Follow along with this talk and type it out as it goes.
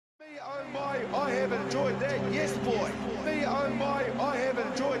oh my, I have enjoyed that, yes boy. Me oh my, I have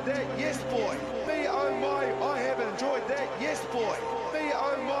enjoyed that, yes boy. Me oh my, I have enjoyed that, yes boy. Me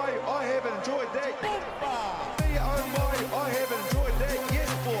oh my, I have enjoyed that. Me oh my, I have enjoyed that, yes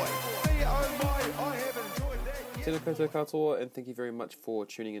boy. Me oh my, I have enjoyed that. Tēnā koutou katoa, and thank you very much for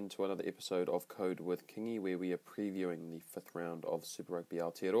tuning in to another episode of Code with Kingy, where we are previewing the fifth round of Super Rugby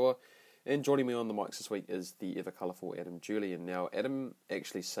Aotearoa. And joining me on the mics this week is the ever-colourful Adam Julian. Now, Adam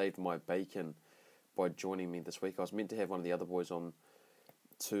actually saved my bacon by joining me this week. I was meant to have one of the other boys on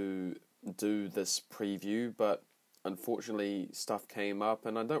to do this preview, but unfortunately stuff came up,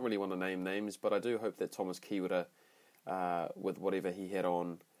 and I don't really want to name names, but I do hope that Thomas Kiwira, with whatever he had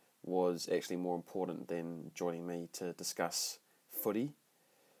on, was actually more important than joining me to discuss footy.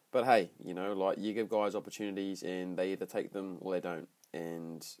 But hey, you know, like, you give guys opportunities and they either take them or they don't,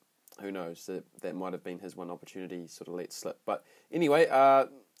 and who knows, that might have been his one opportunity sort of let slip. But anyway, I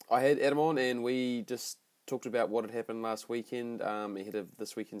had Adam on and we just talked about what had happened last weekend ahead of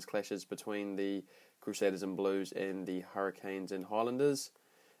this weekend's clashes between the Crusaders and Blues and the Hurricanes and Highlanders.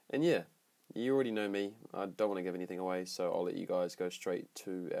 And yeah, you already know me. I don't want to give anything away, so I'll let you guys go straight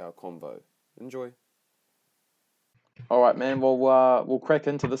to our convo. Enjoy. All right, man. Well, we'll crack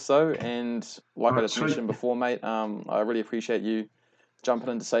into this though, and like I just mentioned before, mate, I really appreciate you jumping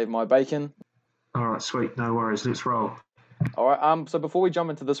in to save my bacon. All right, sweet. No worries. Let's roll. All right. So before we jump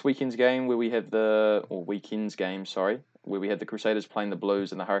into this weekend's game, where we have where we had the Crusaders playing the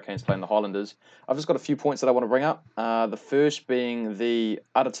Blues and the Hurricanes playing the Highlanders, I've just got a few points that I want to bring up. The first being the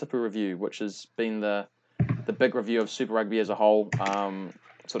Aratipu review, which has been the big review of Super Rugby as a whole,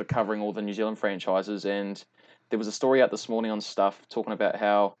 sort of covering all the New Zealand franchises. And there was a story out this morning on Stuff talking about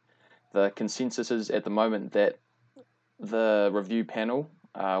how the consensus is at the moment that the review panel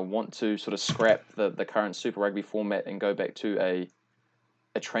want to sort of scrap the current Super Rugby format and go back to a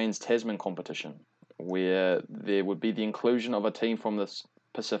Trans-Tasman competition where there would be the inclusion of a team from the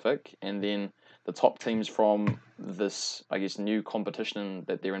Pacific, and then the top teams from this, I guess, new competition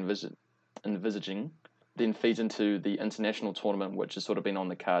that they're envisaging then feeds into the international tournament, which has sort of been on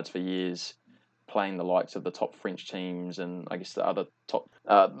the cards for years, playing the likes of the top French teams and I guess the other top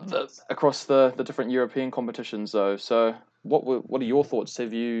across the different European competitions though. So what are your thoughts?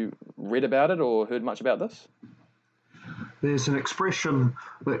 Have you read about it or heard much about this? There's an expression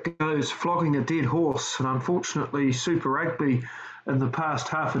that goes flogging a dead horse, and unfortunately Super Rugby in the past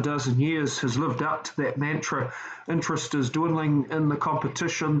half a dozen years has lived up to that mantra. Interest is dwindling in the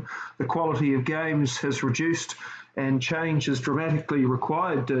competition, the quality of games has reduced, and change is dramatically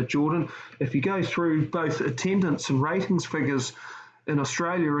required, Jordan. If you go through both attendance and ratings figures in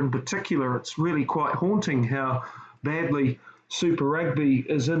Australia in particular, it's really quite haunting how badly Super Rugby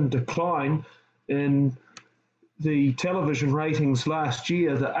is in decline. In the television ratings last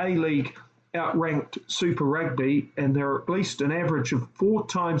year, the A-League outranked Super Rugby, and there are at least an average of 4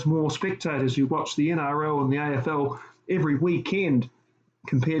 times more spectators who watch the NRL and the AFL every weekend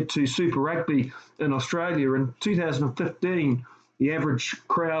compared to Super Rugby in Australia. In 2015, the average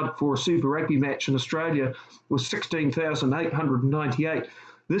crowd for a Super Rugby match in Australia was 16,898.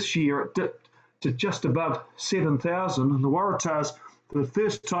 This year it dipped to just above 7,000, and the Waratahs, for the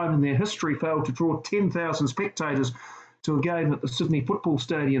first time in their history, failed to draw 10,000 spectators to a game at the Sydney Football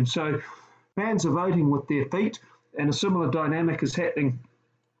Stadium. So fans are voting with their feet, and a similar dynamic is happening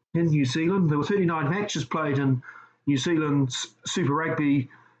in New Zealand. There were 39 matches played in New Zealand's Super Rugby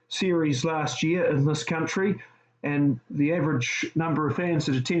series last year in this country, and the average number of fans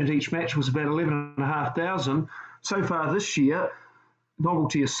that attended each match was about 11,500. So far this year,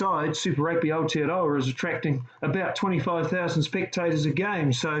 novelty aside, Super Rugby Aotearoa is attracting about 25,000 spectators a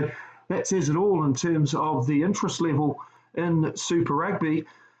game. So that says it all in terms of the interest level in Super Rugby.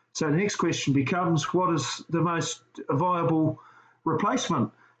 So the next question becomes, what is the most viable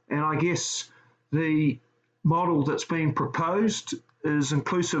replacement? And I guess the model that's been proposed is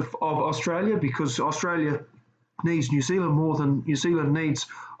inclusive of Australia, because Australia needs New Zealand more than New Zealand needs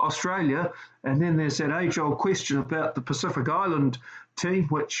Australia. And then there's that age-old question about the Pacific Island team,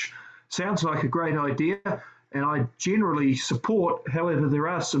 which sounds like a great idea, and I generally support. However, there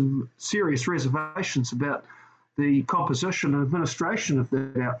are some serious reservations about the composition and administration of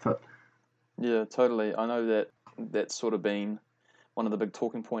that outfit. Yeah, totally. I know that's sort of been one of the big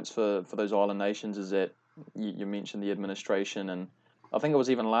talking points for those island nations, is that you mentioned the administration, and I think it was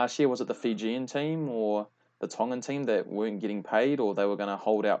even last year, was it the Fijian team or the Tongan team that weren't getting paid, or they were going to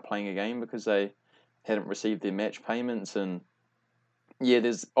hold out playing a game because they hadn't received their match payments. And yeah,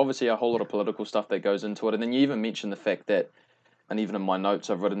 there's obviously a whole lot of political stuff that goes into it. And then you even mentioned the fact that and even in my notes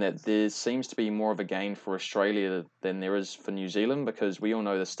I've written that there seems to be more of a gain for Australia than there is for New Zealand, because we all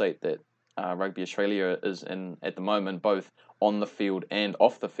know the state that Rugby Australia is in at the moment, both on the field and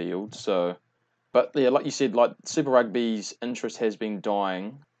off the field. So, but yeah, like you said, like Super Rugby's interest has been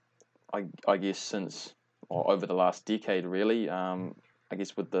dying, I guess, since or over the last decade, really. I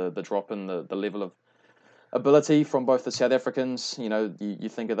guess with the drop in the level of ability from both the South Africans. You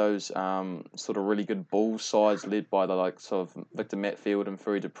think of those sort of really good Bulls sides led by the likes of Victor Matfield and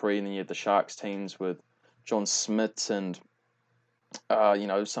Fourie du Preez, and then you had the Sharks teams with John Smith and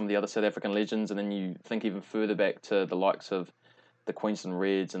some of the other South African legends, and then you think even further back to the likes of the Queensland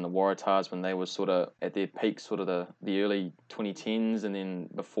Reds and the Waratahs when they were sort of at their peak, sort of the early 2010s, and then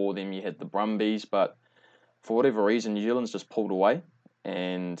before them you had the Brumbies. But for whatever reason, New Zealand's just pulled away,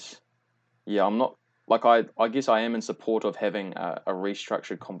 and yeah, I'm not. Like I guess I am in support of having a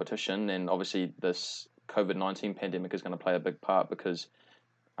restructured competition, and obviously this COVID-19 pandemic is going to play a big part, because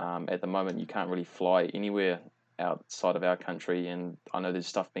at the moment you can't really fly anywhere outside of our country, and I know there's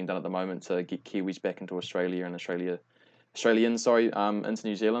stuff being done at the moment to get Kiwis back into Australia and Australians, into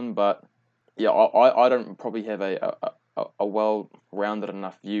New Zealand. But yeah, I don't probably have a well-rounded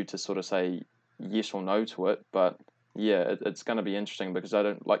enough view to sort of say yes or no to it, but yeah, it's going to be interesting, because I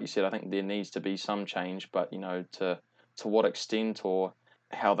don't, like you said, I think there needs to be some change, but to what extent or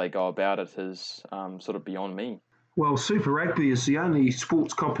how they go about it is sort of beyond me. Well, Super Rugby is the only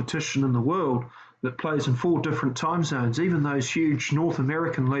sports competition in the world that plays in 4 different time zones. Even those huge North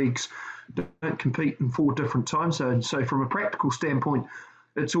American leagues don't compete in 4 different time zones. So from a practical standpoint,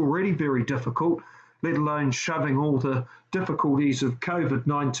 it's already very difficult, let alone shoving all the difficulties of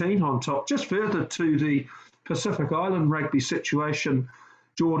COVID-19 on top. Just further to the Pacific Island rugby situation,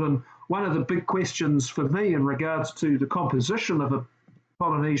 Jordan, one of the big questions for me in regards to the composition of a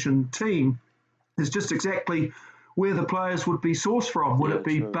Polynesian team is just exactly where the players would be sourced from. Would it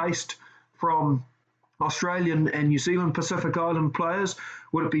be based from Australian and New Zealand Pacific Island players?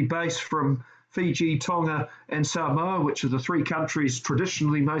 Would it be based from Fiji, Tonga and Samoa, which are the 3 countries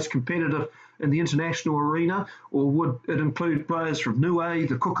traditionally most competitive in the international arena? Or would it include players from Niue,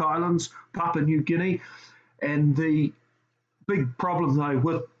 the Cook Islands, Papua New Guinea? And the big problem, though,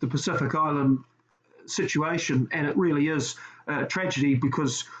 with the Pacific Island situation, and it really is a tragedy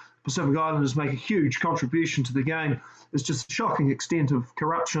because Pacific Islanders make a huge contribution to the game, is just the shocking extent of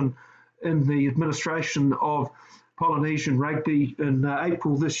corruption in the administration of Polynesian rugby. In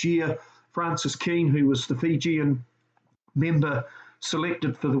April this year, Francis Keane, who was the Fijian member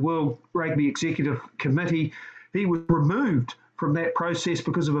selected for the World Rugby Executive Committee, he was removed from that process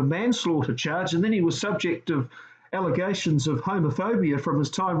because of a manslaughter charge, and then he was subject of allegations of homophobia from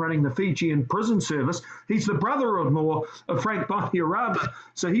his time running the Fijian prison service. He's the brother-in-law of Frank Bainiarama,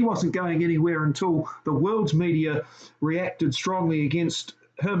 so he wasn't going anywhere until the world's media reacted strongly against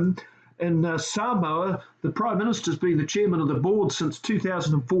him. In Samoa, the Prime Minister's been the chairman of the board since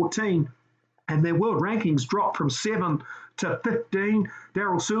 2014, and their world rankings dropped from 7 to 15.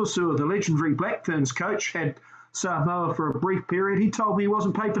 Daryl Suasua, the legendary Black Ferns coach, had Samoa for a brief period. He told me he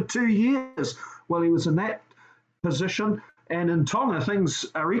wasn't paid for 2 years while he was in that position. And in Tonga, things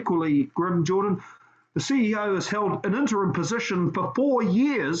are equally grim, Jordan. The CEO has held an interim position for 4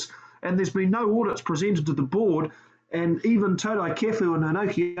 years, and there's been no audits presented to the board. And even Todai Kefu and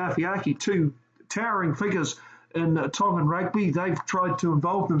Inoki Afiaki, 2 towering figures in Tongan rugby, they've tried to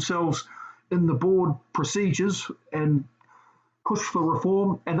involve themselves in the board procedures and push for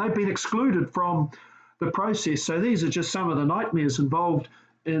reform, and they've been excluded from the process. So these are just some of the nightmares involved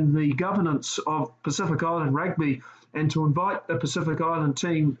in the governance of Pacific Island rugby, and to invite a Pacific Island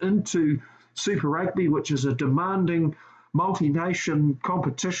team into Super Rugby, which is a demanding multi-nation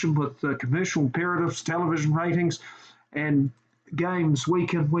competition with commercial imperatives, television ratings, and games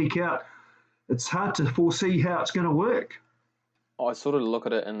week in, week out, it's hard to foresee how it's going to work. I sort of look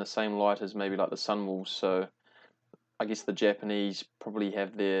at it in the same light as maybe like the Sunwolves. So I guess the Japanese probably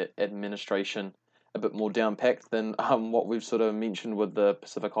have their administration a bit more down-packed than what we've sort of mentioned with the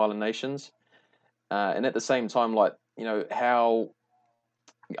Pacific Island nations. And at the same time, like, how,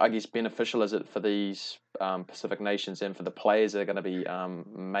 I guess, beneficial is it for these Pacific nations and for the players that are going to be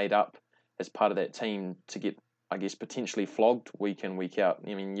made up as part of that team to get, I guess, potentially flogged week in, week out?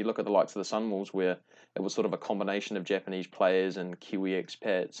 I mean, you look at the likes of the Sunwolves, where it was sort of a combination of Japanese players and Kiwi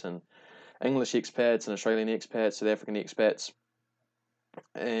expats and English expats and Australian expats, South African expats.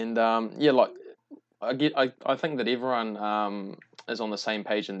 And I think that everyone is on the same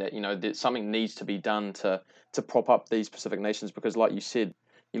page in that, that something needs to be done to prop up these Pacific nations, because like you said,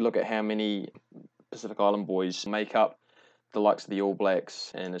 you look at how many Pacific Island boys make up the likes of the All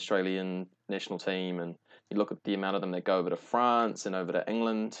Blacks and Australian national team and you look at the amount of them that go over to France and over to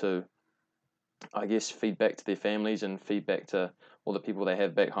England to, I guess, feed back to their families and feed back to all the people they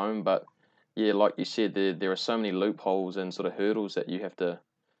have back home. But yeah, like you said, there are so many loopholes and sort of hurdles that you have to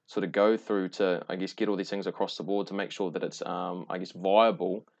sort of go through to, I guess, get all these things across the board to make sure that it's, I guess,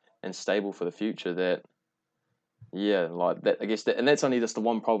 viable and stable for the future. That, yeah, like that, I guess, and that's only just the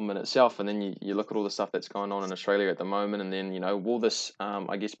one problem in itself. And then you look at all the stuff that's going on in Australia at the moment, and then, will this,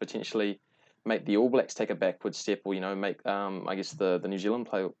 I guess, potentially make the All Blacks take a backward step, or, make, I guess, the New Zealand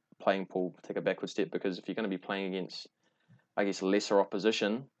playing pool take a backward step? Because if you're going to be playing against, I guess, lesser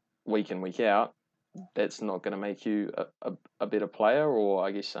opposition week in, week out, that's not going to make you a better player, or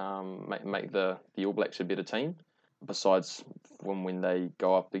I guess make the All Blacks a better team, besides when they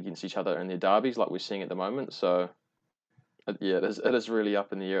go up against each other in their derbies like we're seeing at the moment. So yeah, it is really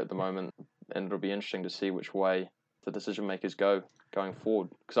up in the air at the moment, and it'll be interesting to see which way the decision makers going forward.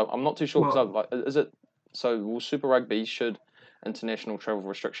 Because I'm not too sure. Well, Is it so? Will Super Rugby, should international travel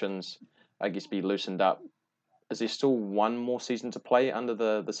restrictions, I guess, be loosened up, is there still one more season to play under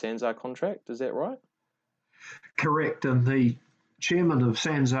the SANZAAR contract? Is that right? correct. And the chairman of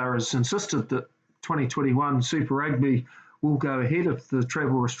SANZAAR has insisted that 2021 Super Rugby will go ahead if the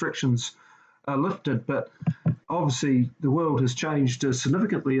travel restrictions are lifted. But obviously, the world has changed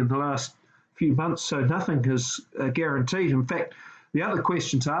significantly in the last few months, so nothing is guaranteed. In fact, the other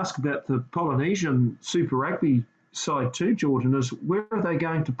question to ask about the Polynesian Super Rugby side too, Jordan, is where are they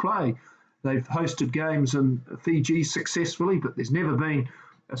going to play? They've hosted games in Fiji successfully, but there's never been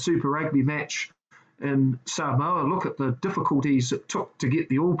a Super Rugby match in Samoa. Look at the difficulties it took to get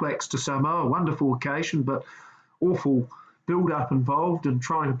the All Blacks to Samoa. Wonderful occasion, but awful build-up involved in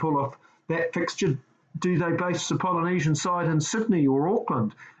trying to pull off that fixture. Do they base the Polynesian side in Sydney or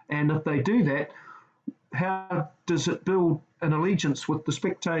Auckland? And if they do that, how does it build an allegiance with the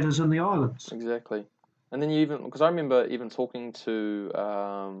spectators in the islands? Exactly. And then because I remember even talking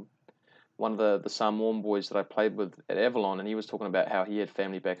to one of the Samoan boys that I played with at Avalon, and he was talking about how he had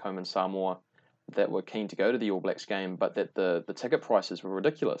family back home in Samoa that were keen to go to the All Blacks game, but that the ticket prices were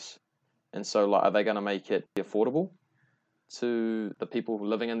ridiculous. And so, are they going to make it affordable to the people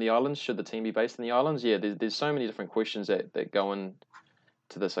living in the islands? Should the team be based in the islands? Yeah, there's so many different questions that go into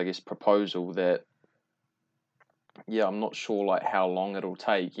this, I guess, proposal that, yeah, I'm not sure how long it'll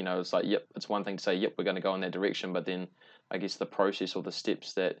take. It's yep, it's one thing to say, yep, we're going to go in that direction, but then I guess the process or the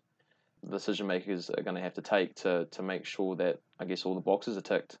steps that the decision makers are going to have to take to make sure that, I guess, all the boxes are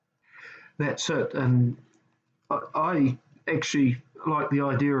ticked. That's it. And I actually like the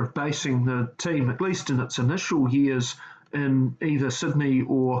idea of basing the team, at least in its initial years, in either Sydney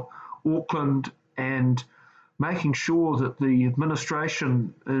or Auckland, and making sure that the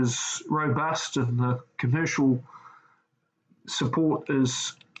administration is robust and the commercial support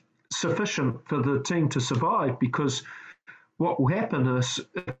is sufficient for the team to survive. Because what will happen is,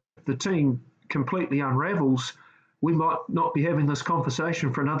 if the team completely unravels, we might not be having this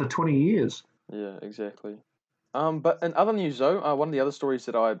conversation for another 20 years. Yeah, exactly. But in other news, though, one of the other stories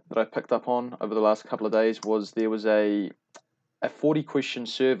that I picked up on over the last couple of days was there was a 40-question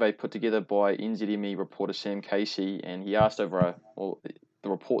survey put together by NZME reporter Sam Casey, and he asked the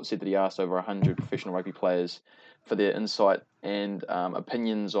report said that he asked over 100 professional rugby players for their insight and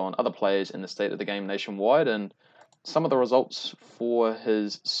opinions on other players and the state of the game nationwide. And some of the results for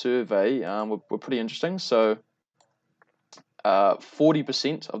his survey were pretty interesting. So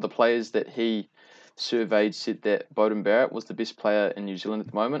 40% of the players that he surveyed said that Beauden Barrett was the best player in New Zealand at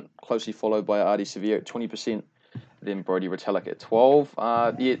the moment, closely followed by Ardie Savea at 20%, then Brodie Retallick at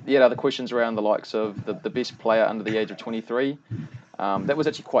 12%. He had other questions around the likes of the best player under the age of 23. That was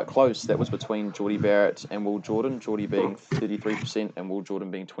actually quite close. That was between Jordie Barrett and Will Jordan, Jordie being 33% and Will Jordan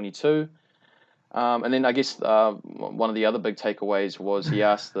being 22%. And then I guess one of the other big takeaways was he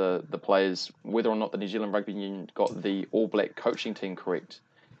asked the players whether or not the New Zealand Rugby Union got the All Black coaching team correct,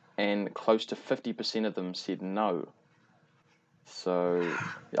 and close to 50% of them said no. So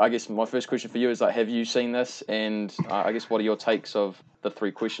I guess my first question for you is, have you seen this? And I guess what are your takes of the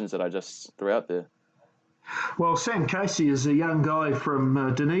three questions that I just threw out there? Well, Sam Casey is a young guy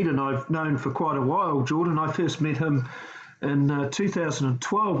from Dunedin I've known for quite a while, Jordan. I first met him in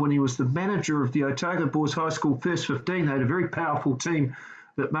 2012 when he was the manager of the Otago Boys High School First 15. They had a very powerful team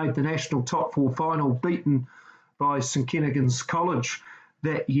that made the national top four final, beaten by St Kentigern's College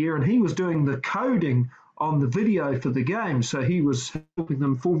that year. And he was doing the coding on the video for the game. So he was helping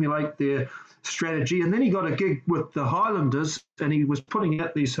them formulate their strategy. And then he got a gig with the Highlanders, and he was putting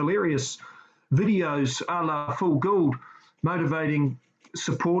out these hilarious videos a la Full Gould, motivating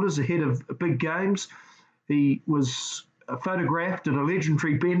supporters ahead of big games. He was photographed at a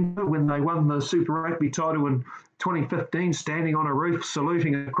legendary bender when they won the Super Rugby title in 2015, standing on a roof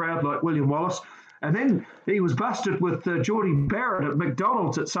saluting a crowd like William Wallace. And then he was busted with Geordie Barrett at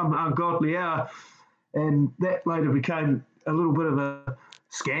McDonald's at some ungodly hour, and that later became a little bit of a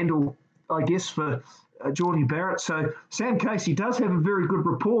scandal, I guess, for Geordie Barrett. So Sam Casey does have a very good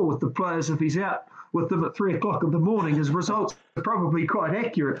rapport with the players if he's out with them at 3 o'clock in the morning. His results are probably quite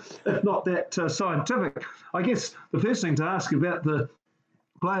accurate, if not that scientific. I guess the first thing to ask about the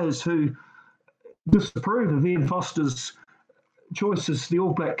players who disapprove of Ian Foster's choice as the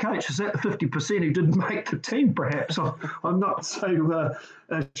All Black coach, is that the 50% who didn't make the team, perhaps? I'm not so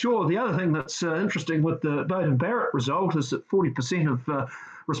sure. The other thing that's interesting with the Beauden Barrett result is that 40% of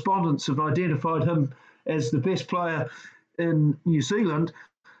respondents have identified him as the best player in New Zealand.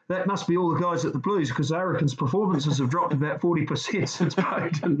 That must be all the guys at the Blues, because Arakan's performances have dropped about 40% since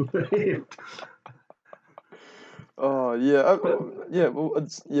Beauden left. Oh yeah,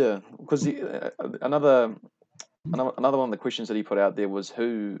 because another one of the questions that he put out there was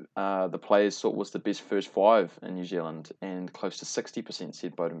who the players thought was the best first five in New Zealand, and close to 60%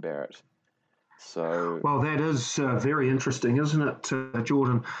 said Beauden Barrett. So well, that is very interesting, isn't it,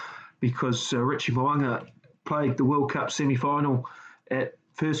 Jordan? Because Richie Mo'unga played the World Cup semi-final at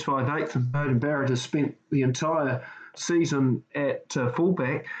first 5/8, and Beauden Barrett has spent the entire season at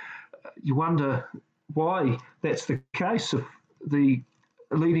fullback. You wonder why that's the case. If the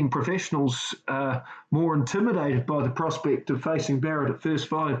leading professionals are more intimidated by the prospect of facing Barrett at first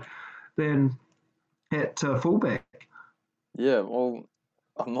five than at fullback. Yeah, well,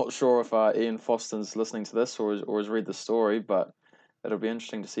 I'm not sure if Ian Foster's listening to this or has read the story, but it'll be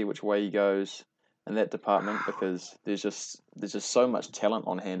interesting to see which way he goes in that department, because there's just so much talent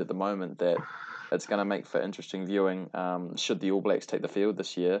on hand at the moment that it's going to make for interesting viewing. Should the All Blacks take the field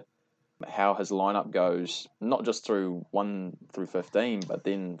this year, how his lineup goes, not just through 1 through 15, but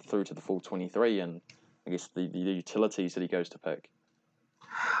then through to the full 23, and I guess the utilities that he goes to pick.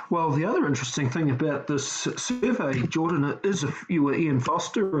 Well, the other interesting thing about this survey, Jordan, is if you were Ian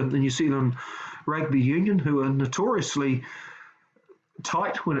Foster and the New Zealand Rugby Union, who are notoriously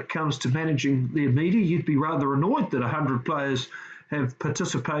tight when it comes to managing their media, you'd be rather annoyed that 100 players have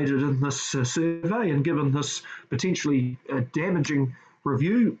participated in this survey and given this potentially damaging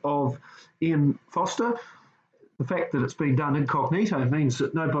review of Ian Foster. The fact that it's been done incognito means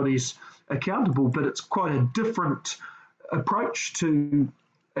that nobody's accountable, but it's quite a different approach to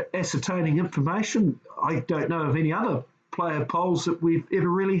ascertaining information. I don't know of any other player polls that we've ever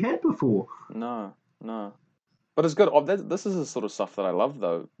really had before. No. But it's good. This is the sort of stuff that I love,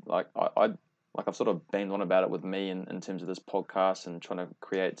 though. Like I've sort of banged on about it with me in terms of this podcast and trying to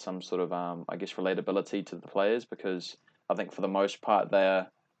create some sort of I guess relatability to the players, because I think for the most part they're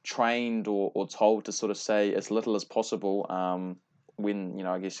trained or told to sort of say as little as possible when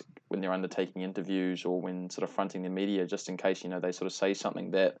I guess when they're undertaking interviews or when sort of fronting the media, just in case they sort of say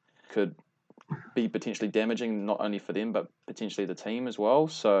something that could be potentially damaging not only for them but potentially the team as well.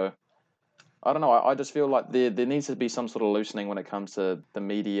 So I don't know. I just feel like there needs to be some sort of loosening when it comes to the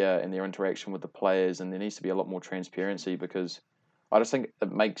media and their interaction with the players, and there needs to be a lot more transparency, because I just think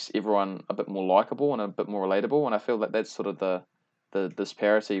it makes everyone a bit more likable and a bit more relatable. And I feel that that's sort of the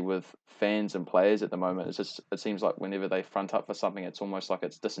disparity with fans and players at the moment. It's just, it seems like whenever they front up for something, it's almost like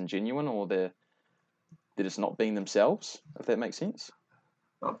it's disingenuous, or they're just not being themselves, if that makes sense.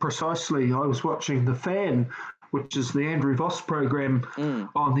 Precisely. I was watching The Fan, which is the Andrew Voss program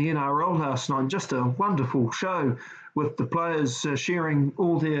on the NRL last night. Just a wonderful show with the players sharing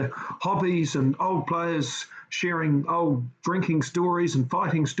all their hobbies, and old players sharing old drinking stories and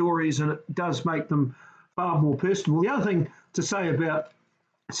fighting stories, and it does make them far more personal. The other thing to say about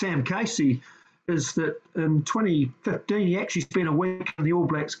Sam Casey is that in 2015 he actually spent a week in the All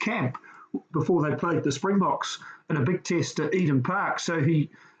Blacks camp before they played the Springboks in a big test at Eden Park. So he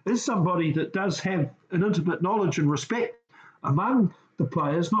is somebody that does have an intimate knowledge and respect among the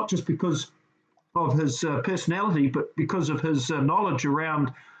players, not just because of his personality, but because of his knowledge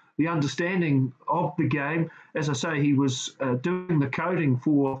around the understanding of the game. As I say, he was doing the coding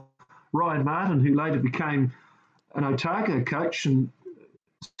for Ryan Martin, who later became an Otago coach and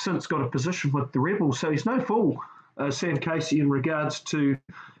since got a position with the Rebels. So he's no fool, Sam Casey, in regards to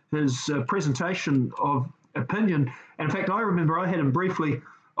his presentation of opinion. And in fact, I remember I had him briefly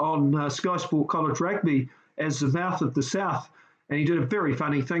on Sky Sport College Rugby as the mouth of the South, and he did a very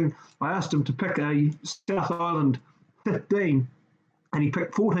funny thing. I asked him to pick a South Island 15, and he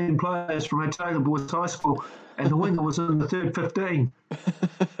picked 14 players from Otago Boys High School, and the winger was in the third 15.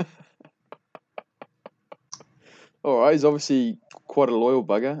 All right, he's obviously quite a loyal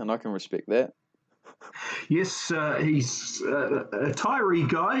bugger, and I can respect that. Yes, he's a Tyree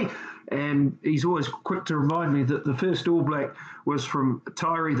guy, and he's always quick to remind me that the first All Black was from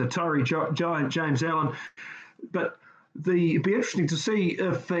Tyree, the Tyree giant, James Allen. But it'd be interesting to see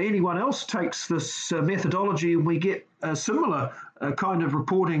if anyone else takes this methodology and we get a similar kind of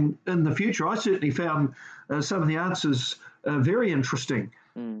reporting in the future. I certainly found some of the answers very interesting.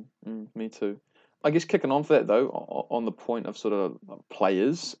 Me too. I guess kicking on for that though, on the point of sort of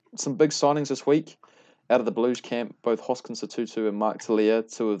players, some big signings this week out of the Blues camp, both Hoskins Sotutu and Mark Talia,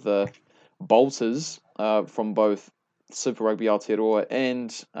 two of the bolters from both Super Rugby Aotearoa and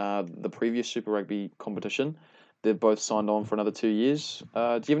the previous Super Rugby competition. They've both signed on for another 2 years. Do you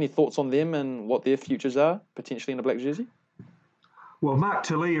have any thoughts on them and what their futures are, potentially in a black jersey? Well, Mark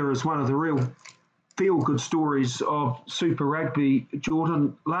Talia is one of the real feel-good stories of Super Rugby,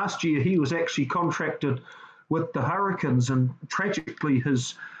 Jordan. Last year, he was actually contracted with the Hurricanes, and tragically,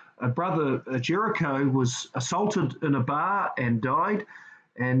 his brother Jericho was assaulted in a bar and died,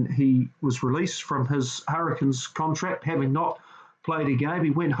 and he was released from his Hurricanes contract, having not played a game.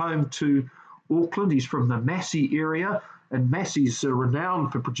 He went home to Auckland. He's from the Massey area, and Massey's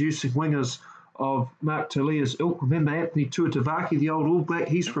renowned for producing wingers of Mark Talia's ilk. Remember Anthony Tuatavaki, the old All Black?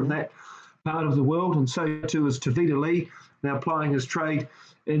 He's from that part of the world, and so too is Tavita Lee, now plying his trade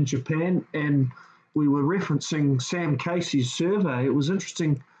in Japan. And we were referencing Sam Casey's survey. It was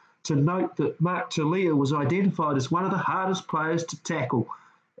interesting to note that Mark Talia was identified as one of the hardest players to tackle,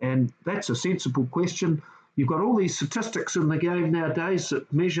 and that's a sensible question. You've got all these statistics in the game nowadays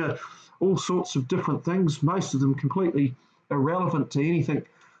that measure all sorts of different things, most of them completely irrelevant to anything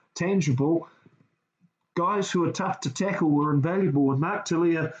tangible. Guys who are tough to tackle were invaluable, and Mark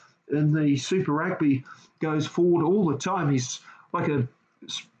Talia in the Super Rugby goes forward all the time. He's like a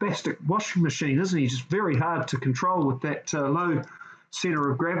spastic washing machine, isn't he? Just very hard to control with that low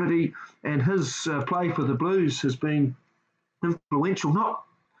centre of gravity, and his play for the Blues has been influential, not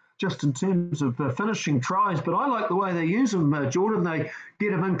just in terms of finishing tries, but I like the way they use him, Jordan. They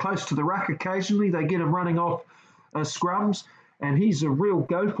get him in close to the ruck occasionally. They get him running off scrums, and he's a real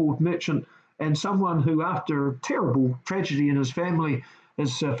go-forward merchant and someone who, after a terrible tragedy in his family,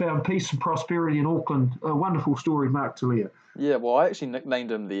 has found peace and prosperity in Auckland. A wonderful story, Mark Talia. Yeah, well, I actually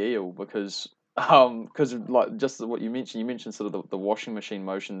nicknamed him the Eel because like just what you mentioned sort of the washing machine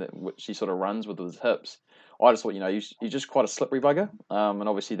motion that which he sort of runs with his hips. I just thought, he's just quite a slippery bugger, and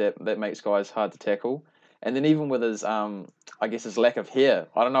obviously that makes guys hard to tackle. And then even with his, I guess his lack of hair,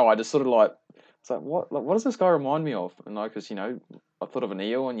 I don't know. I just sort of it's like what does this guy remind me of? And because I thought of an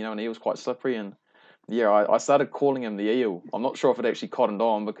eel, and an eel's quite slippery, and yeah, I started calling him the Eel. I'm not sure if it actually cottoned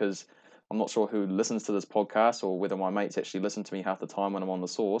on because I'm not sure who listens to this podcast or whether my mates actually listen to me half the time when I'm on the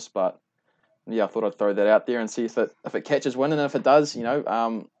source, but yeah, I thought I'd throw that out there and see if it catches wind, and if it does,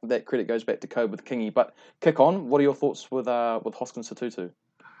 that credit goes back to Code with Kingy. But kick on. What are your thoughts with Hoskins Sotutu?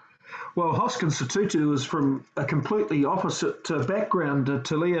 Well, Hoskins Sotutu is from a completely opposite background.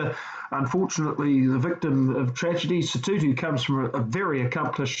 Talia, unfortunately, the victim of tragedy. Sotutu comes from a very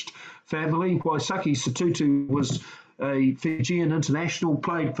accomplished family. Waisaki Sotutu was a Fijian international,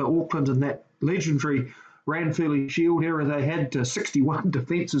 played for Auckland in that legendary Ranfurly Shield era. They had 61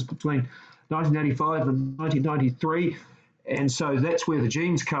 defences between 1985 and 1993, and so that's where the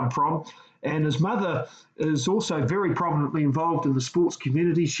genes come from. And his mother is also very prominently involved in the sports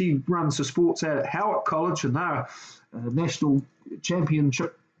community. She runs the sports out at Howard College, and they're a national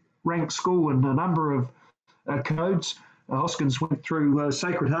championship ranked school in a number of codes. Hoskins went through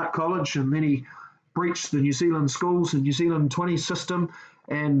Sacred Heart College, and then he breached the New Zealand schools and New Zealand 20 system,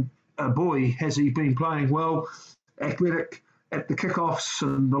 and boy, has he been playing well, athletic at the kickoffs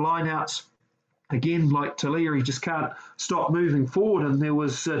and the lineouts. Again, like Talia, he just can't stop moving forward. And there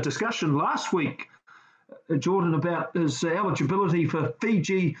was a discussion last week, Jordan, about his eligibility for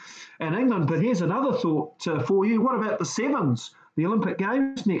Fiji and England. But here's another thought for you. What about the Sevens, the Olympic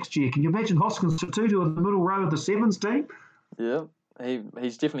Games next year? Can you imagine Hoskins Sotutu in the middle row of the Sevens team? Yeah,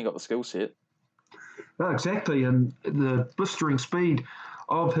 he's definitely got the skill set. Oh, exactly, and the blistering speed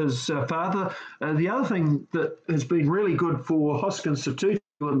of his father. The other thing that has been really good for Hoskins Sotutu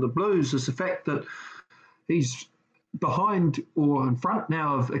and the Blues is the fact that he's behind or in front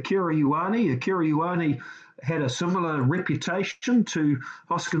now of Akira Ioane. Akira Ioane had a similar reputation to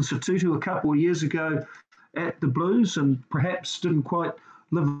Hoskins Sotutu a couple of years ago at the Blues and perhaps didn't quite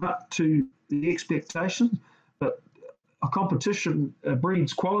live up to the expectations. But a competition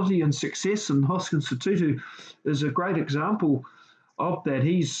breeds quality and success, and Hoskins Sotutu is a great example of that.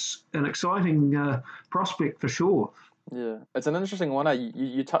 He's an exciting prospect for sure. Yeah, it's an interesting one.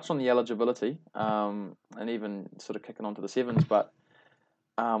 You touched on the eligibility, and even sort of kicking onto the Sevens, but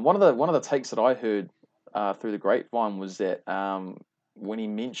one of the takes that I heard through the grapevine was that when he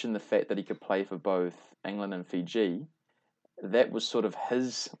mentioned the fact that he could play for both England and Fiji, that was sort of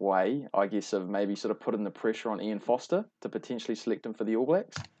his way, I guess, of maybe sort of putting the pressure on Ian Foster to potentially select him for the All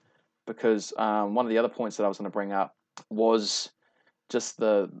Blacks. Because one of the other points that I was going to bring up was just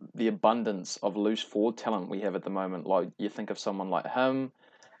the abundance of loose forward talent we have at the moment. Like, you think of someone like him,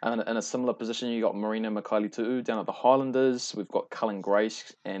 and in a similar position, you got Marina Mikaele-Tu'u down at the Highlanders. We've got Cullen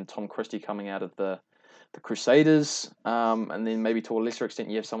Grace and Tom Christie coming out of the Crusaders, and then maybe to a lesser extent,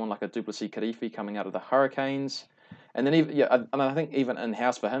 you have someone like a Duplessis Kirifi coming out of the Hurricanes. And then and I think even in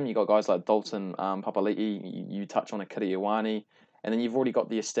house for him, you got guys like Dalton Papali'i. You touch on a Kiri Ioane, and then you've already got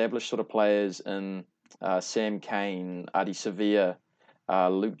the established sort of players in Sam Cane, Adi Sevilla,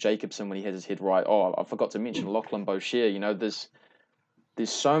 Luke Jacobson when he has his head right. Oh, I forgot to mention Lachlan Boshier. You know, there's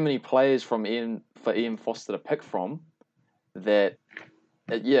so many players for Ian Foster to pick from that.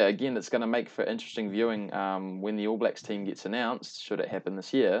 Again, it's going to make for interesting viewing when the All Blacks team gets announced, should it happen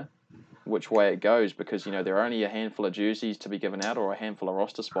this year, which way it goes, because, you know, there are only a handful of jerseys to be given out or a handful of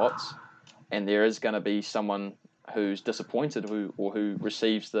roster spots, and there is going to be someone who's disappointed who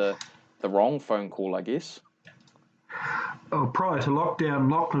receives the wrong phone call, I guess. Prior to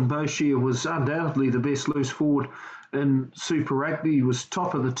lockdown, Lachlan Boshier was undoubtedly the best loose forward in Super Rugby. He was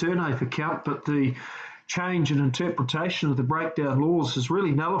top of the turnover count, but the change in interpretation of the breakdown laws has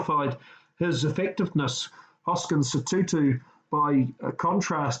really nullified his effectiveness. Hoskins Sotutu, by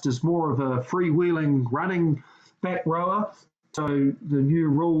contrast, is more of a freewheeling running back rower, so the new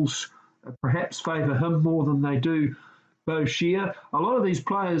rules perhaps favour him more than they do Boshier. A lot of these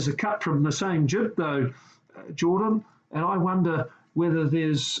players are cut from the same jib, though, Jordan, and I wonder whether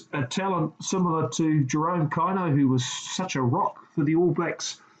there's a talent similar to Jerome Kaino, who was such a rock for the All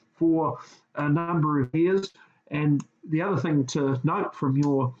Blacks for a number of years. And the other thing to note from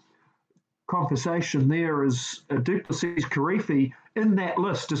your conversation there is Duplessis Kirifi in that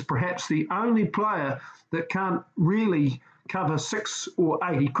list is perhaps the only player that can't really cover 6 or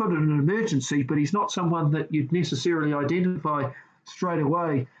 8. He could in an emergency, but he's not someone that you'd necessarily identify straight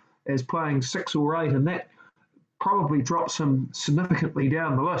away as playing 6 or 8, and that probably drops him significantly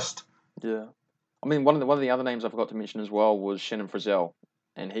down the list. Yeah. I mean, one of the other names I forgot to mention as well was Shannon Frizzell,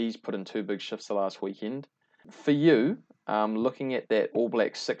 and he's put in 2 big shifts the last weekend. For you, looking at that All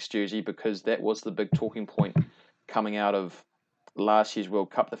Blacks 6 jersey, because that was the big talking point coming out of last year's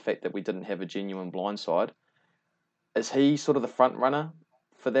World Cup, the fact that we didn't have a genuine blindside, is he sort of the front runner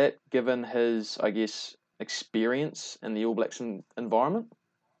for that, given his, I guess, experience in the All Blacks environment?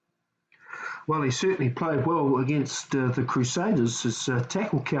 Well, he certainly played well against the Crusaders. His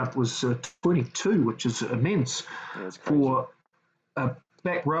tackle count was 22, which is immense for a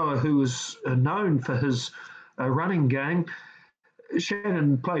back rower who was known for his running game.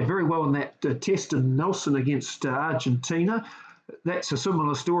 Shannon played very well in that test in Nelson against Argentina. That's a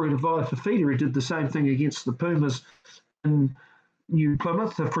similar story to Vai Fafita. He did the same thing against the Pumas in New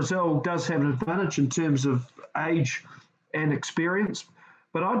Plymouth. Frizzell does have an advantage in terms of age and experience,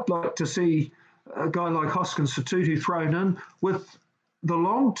 but I'd like to see a guy like Hoskins Sotutu thrown in with the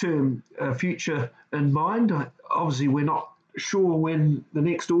long-term future in mind. Obviously, we're not sure when the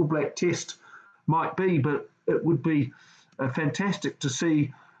next All Black test might be, but it would be fantastic to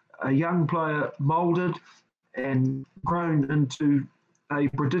see a young player moulded and grown into a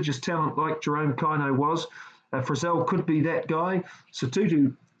prodigious talent like Jerome Kaino was. Frizzell could be that guy.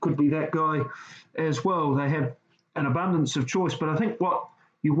 Sotutu could be that guy as well. They have an abundance of choice, but I think what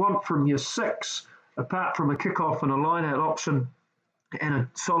you want from your 6, apart from a kick-off and a line-out option and a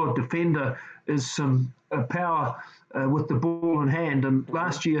solid defender, is some power with the ball in hand. And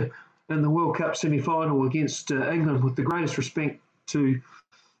last year in the World Cup semi-final against England, with the greatest respect to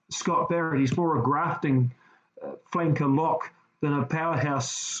Scott Barrett, he's more a grafting flanker lock than a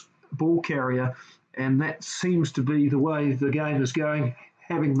powerhouse ball carrier, and that seems to be the way the game is going,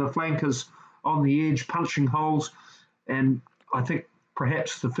 having the flankers on the edge, punching holes. And I think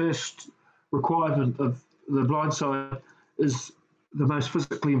perhaps the first requirement of the blindside is the most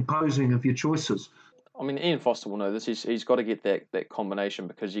physically imposing of your choices. I mean, Ian Foster will know this. He's got to get that combination,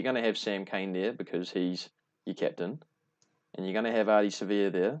 because you're going to have Sam Cane there because he's your captain, and you're going to have Adi Sevilla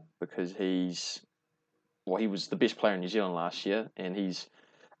there because he was the best player in New Zealand last year, and he's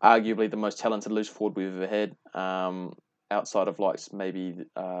arguably the most talented loose forward we've ever had, outside of like maybe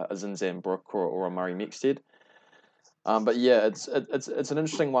a Zinzan Brook or a Murray Mexted. But yeah, it's an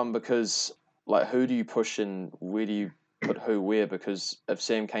interesting one, because like, who do you push and where do you put who where? Because if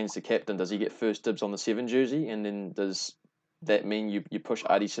Sam Cane's the captain, does he get first dibs on the 7 jersey, and then does that mean you push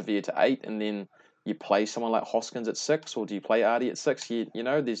Adi Sevilla to 8, and then you play someone like Hoskins at 6, or do you play Adi at 6? You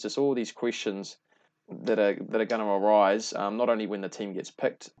know, there's just all these questions that are going to arise, not only when the team gets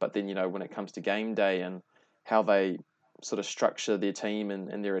picked, but then when it comes to game day and how they sort of structure their team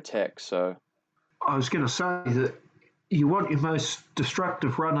and their attack. So I was going to say that you want your most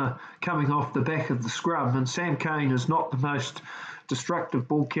destructive runner coming off the back of the scrum, and Sam Cane is not the most destructive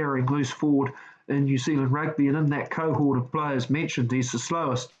ball-carrying loose forward in New Zealand rugby, and in that cohort of players mentioned, he's the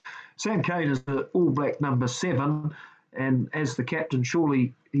slowest. Sam Cane is the All Black number 7, and as the captain,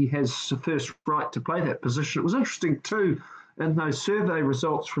 surely he has the first right to play that position. It was interesting too in those survey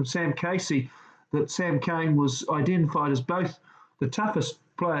results from Sam Casey that Sam Cane was identified as both the toughest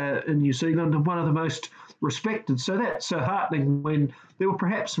player in New Zealand and one of the most respected. So that's heartening when there were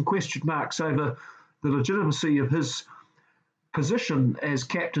perhaps some question marks over the legitimacy of his position as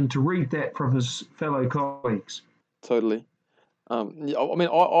captain, to read that from his fellow colleagues. totally.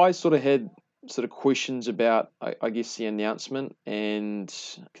 I sort of had sort of questions about, I guess, the announcement, and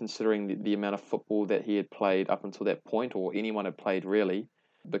considering the amount of football that he had played up until that point, or anyone had played really,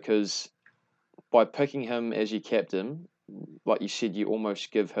 because by picking him as your captain, like you said, you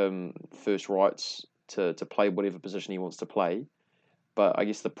almost give him first rights to play whatever position he wants to play. But I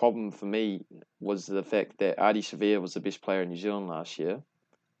guess the problem for me was the fact that Ardie Savea was the best player in New Zealand last year,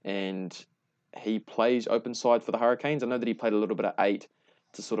 and he plays open side for the Hurricanes. I know that he played a little bit of 8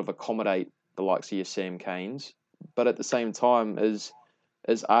 to sort of accommodate the likes of your Sam Canes, but at the same time, is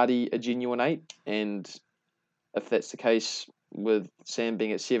Ardie a genuine 8? And if that's the case with Sam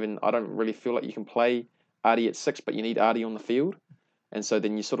being at 7, I don't really feel like you can play Ardie at 6, but you need Ardie on the field. And so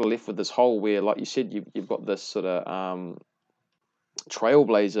then you're sort of left with this hole where, like you said, you've got this sort of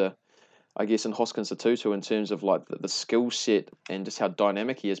trailblazer, I guess, in Hoskins Sotutu in terms of like the skill set and just how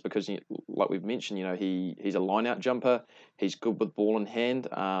dynamic he is, because like we've mentioned, he's a line out jumper. He's good with ball in hand.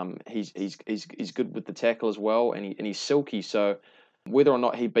 He's good with the tackle as well, and he's silky. So whether or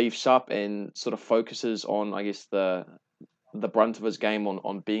not he beefs up and sort of focuses on, I guess, the brunt of his game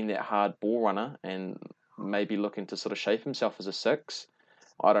on being that hard ball runner and maybe looking to sort of shape himself as a 6,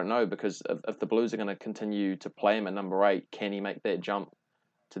 I don't know, because if the Blues are going to continue to play him at number 8, can he make that jump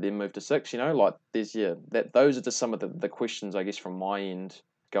to then move to 6? Those are just some of the questions, I guess, from my end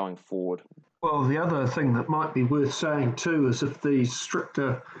going forward. Well, the other thing that might be worth saying too is if the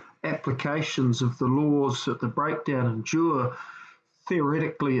stricter applications of the laws that the breakdown endure,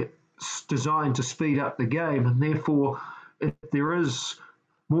 theoretically it's designed to speed up the game, and therefore if there is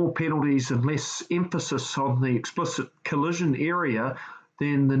more penalties and less emphasis on the explicit collision area,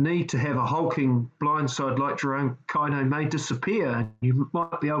 then the need to have a hulking blindside like Jerome Kaino may disappear. You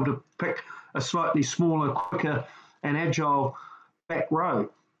might be able to pick a slightly smaller, quicker and agile back row.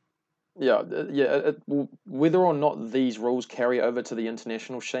 Whether or not these rules carry over to the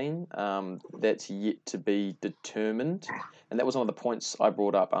international scene, that's yet to be determined. And that was one of the points I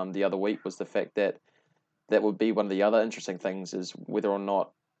brought up the other week, was the fact that would be one of the other interesting things, is whether or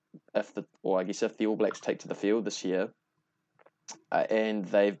not if the All Blacks take to the field this year, and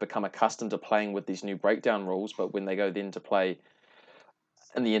they've become accustomed to playing with these new breakdown rules, but when they go then to play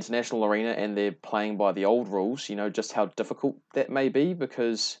in the international arena and they're playing by the old rules, just how difficult that may be,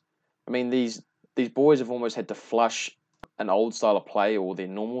 because these boys have almost had to flush an old style of play or their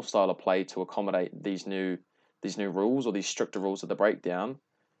normal style of play to accommodate these new rules, or these stricter rules of the breakdown.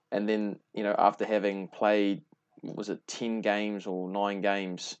 And then, after having played, 10 games or 9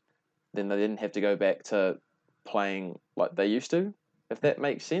 games, then they didn't have to go back to playing like they used to, if that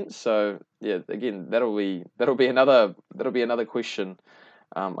makes sense. So yeah, again, that'll be another question,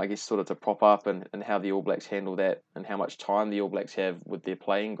 I guess, sort of to prop up, and how the All Blacks handle that, and how much time the All Blacks have with their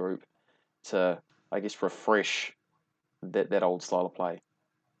playing group to, I guess, refresh that old style of play.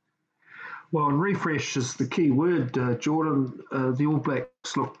 Well, and refresh is the key word, Jordan. The All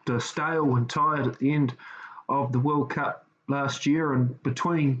Blacks looked stale and tired at the end of the World Cup last year, and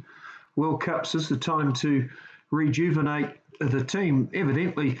between World Cups is the time to rejuvenate the team.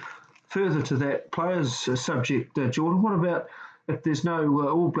 Evidently, further to that players subject, Jordan, what about if there's no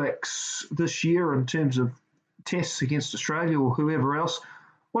All Blacks this year in terms of tests against Australia or whoever else?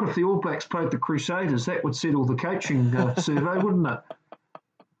 What if the All Blacks played the Crusaders? That would settle the coaching survey, wouldn't it?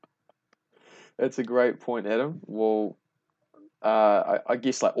 That's a great point, Adam. Well, I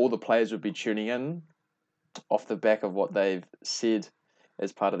guess like all the players would be tuning in off the back of what they've said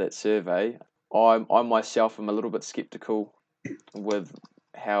as part of that survey. I myself am a little bit skeptical with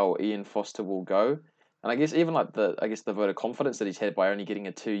how Ian Foster will go, and I guess even like the vote of confidence that he's had by only getting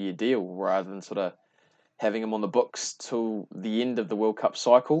a 2-year deal rather than sort of having him on the books till the end of the World Cup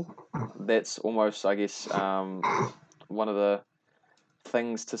cycle. That's almost, I guess, one of the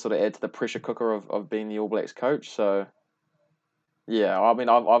things to sort of add to the pressure cooker of being the All Blacks coach. So Yeah, I mean,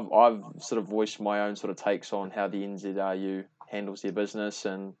 I've sort of voiced my own sort of takes on how the NZRU handles their business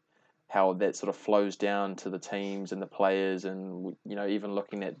and how that sort of flows down to the teams and the players, and even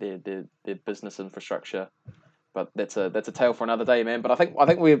looking at their business infrastructure. But that's a tale for another day, man. But I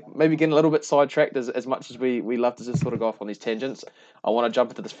think we're maybe getting a little bit sidetracked as much as we love to just sort of go off on these tangents. I want to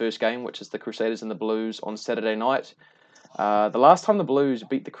jump into this first game, which is the Crusaders and the Blues on Saturday night. The last time the Blues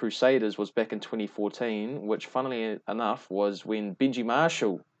beat the Crusaders was back in 2014, which, funnily enough, was when Benji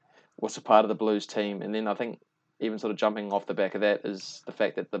Marshall was a part of the Blues team. And then I think even sort of jumping off the back of that is the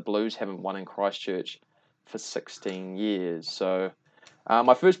fact that the Blues haven't won in Christchurch for 16 years. So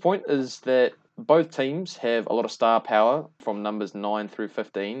my first point is that both teams have a lot of star power from numbers 9 through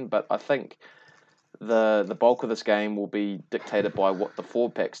 15, but I think the bulk of this game will be dictated by what the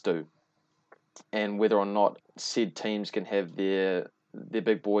forward packs do and whether or not said teams can have their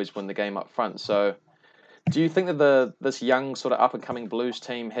big boys win the game up front. So do you think that this young sort of up and coming Blues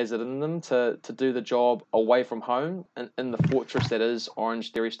team has it in them to do the job away from home in the fortress that is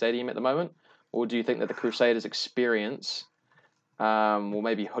Orange Dairy Stadium at the moment? Or do you think that the Crusaders' experience will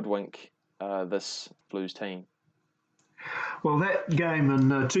maybe hoodwink this Blues team? Well, that game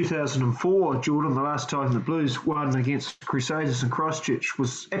in 2004, Jordan, the last time the Blues won against Crusaders in Christchurch,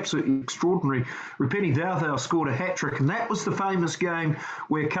 was absolutely extraordinary. Rupeni Vauvau scored a hat-trick, and that was the famous game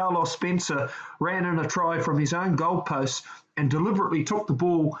where Carlos Spencer ran in a try from his own goalpost and deliberately took the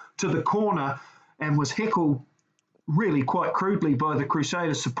ball to the corner and was heckled really quite crudely by the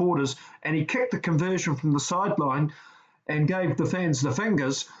Crusaders supporters, and he kicked the conversion from the sideline and gave the fans the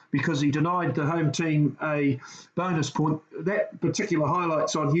fingers because he denied the home team a bonus point. That particular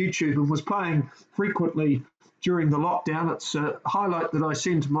highlight's on YouTube and was playing frequently during the lockdown. It's a highlight that I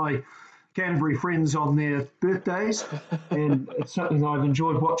send to my Canterbury friends on their birthdays, and it's something I've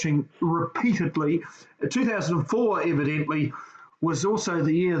enjoyed watching repeatedly. 2004, evidently, was also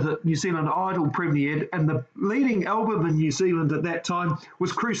the year that New Zealand Idol premiered, and the leading album in New Zealand at that time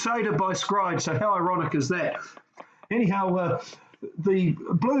was Crusader by Scribe, so how ironic is that? Anyhow, the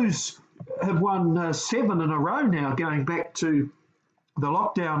Blues have won 7 in a row now, going back to the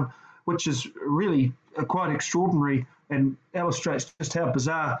lockdown, which is really quite extraordinary and illustrates just how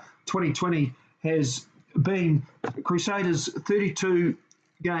bizarre 2020 has been. Crusaders 32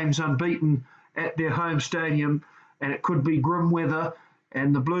 games unbeaten at their home stadium, and it could be grim weather,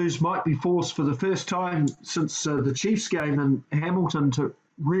 and the Blues might be forced for the first time since the Chiefs game in Hamilton to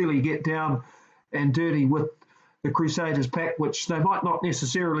really get down and dirty with the Crusaders pack, which they might not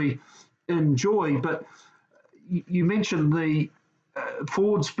necessarily enjoy. But you mentioned the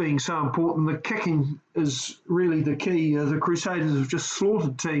forwards being so important. The kicking is really the key. The Crusaders have just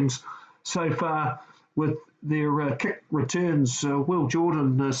slaughtered teams so far with their kick returns. Will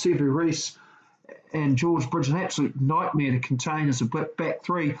Jordan, Sevu Reece and George Bridge, an absolute nightmare to contain as a back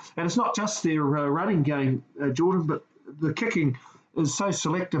three. And it's not just their running game, Jordan, but the kicking is so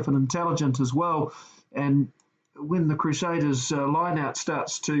selective and intelligent as well. And when the Crusaders' line-out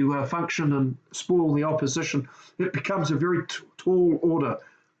starts to function and spoil the opposition, it becomes a very tall order.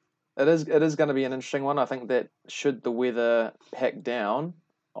 It is going to be an interesting one. I think that should the weather pack down,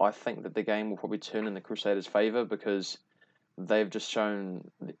 I think that the game will probably turn in the Crusaders' favour because they've just shown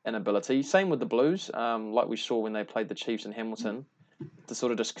inability. Same with the Blues, like we saw when they played the Chiefs in Hamilton, to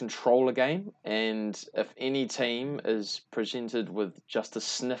sort of just control a game. And if any team is presented with just a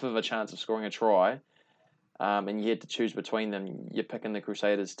sniff of a chance of scoring a try, and you had to choose between them, you're picking the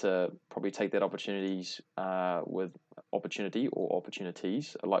Crusaders to probably take that opportunities, like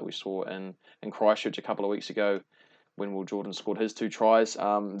we saw in Christchurch a couple of weeks ago when Will Jordan scored his 2 tries,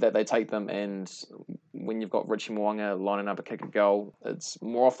 that they take them. And when you've got Richie Mo'unga lining up a kick and goal, it's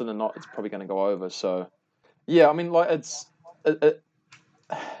more often than not, it's probably going to go over. So, yeah, I mean, like it's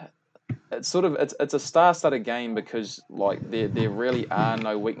a star-studded game because like there really are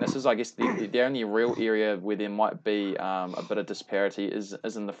no weaknesses. I guess the only real area where there might be a bit of disparity is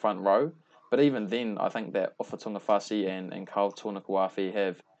in the front row. But even then, I think that Ofatunga Fasi and Karl Tuonakuafi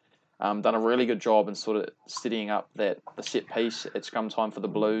have done a really good job in sort of steadying up the set piece at scrum time for the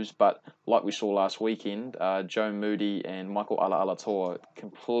Blues. But like we saw last weekend, Joe Moody and Michael Ala'alatoa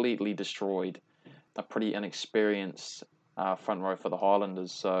completely destroyed a pretty inexperienced front row for the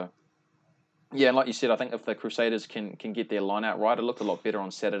Highlanders. So, yeah, and like you said, I think if the Crusaders can get their line out right, it looked a lot better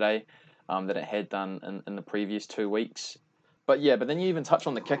on Saturday than it had done in the previous 2 weeks. But then you even touch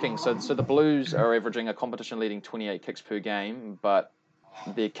on the kicking. So the Blues are averaging a competition-leading 28 kicks per game, but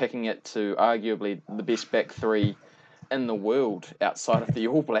they're kicking it to arguably the best back three in the world outside of the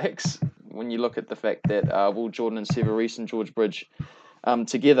All Blacks. When you look at the fact that Will Jordan and Sevu Reece and George Bridge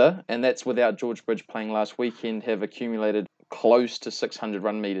together, and that's without George Bridge playing last weekend, have accumulated close to 600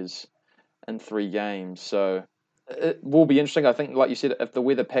 run meters in 3 games. So it will be interesting. I think, like you said, if the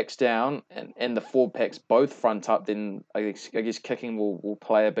weather packs down and the forward packs both front up, then I guess kicking will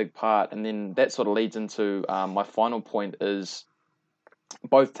play a big part. And then that sort of leads into my final point is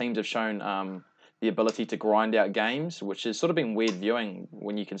both teams have shown the ability to grind out games, which has sort of been weird viewing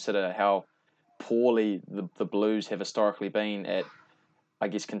when you consider how poorly the Blues have historically been at, I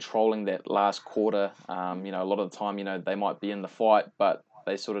guess, controlling that last quarter. A lot of the time, they might be in the fight, but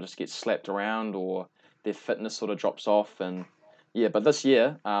they sort of just get slapped around or their fitness sort of drops off. And yeah, but this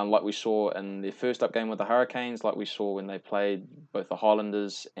year, like we saw in their first up game with the Hurricanes, like we saw when they played both the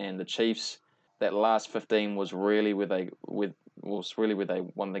Highlanders and the Chiefs, that last 15 was really where they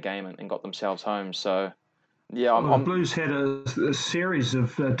won the game and got themselves home. So yeah, the Blues had a series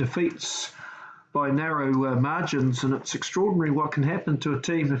of defeats by narrow margins, and it's extraordinary what can happen to a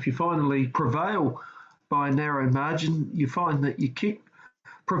team if you finally prevail by a narrow margin. You find that you keep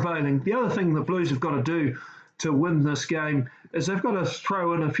prevailing. The other thing the Blues have got to do to win this game is they've got to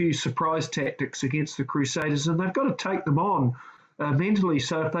throw in a few surprise tactics against the Crusaders, and they've got to take them on mentally.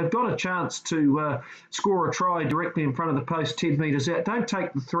 So if they've got a chance to score a try directly in front of the post 10 metres out, don't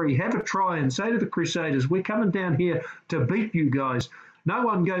take the 3. Have a try and say to the Crusaders, we're coming down here to beat you guys. No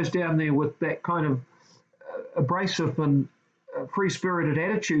one goes down there with that kind of abrasive and free-spirited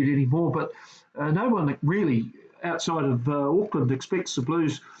attitude anymore, but no one really outside of Auckland expects the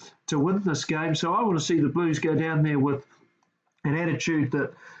Blues to win this game. So I want to see the Blues go down there with an attitude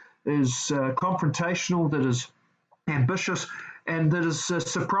that is confrontational, that is ambitious, and that is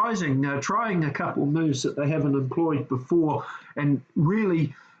surprising, trying a couple of moves that they haven't employed before and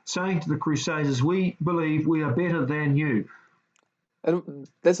really saying to the Crusaders, we believe we are better than you.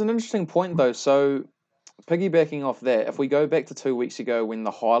 That's an interesting point, though. So, piggybacking off that, if we go back to 2 weeks ago when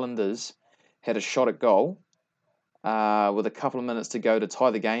the Highlanders had a shot at goal with a couple of minutes to go to tie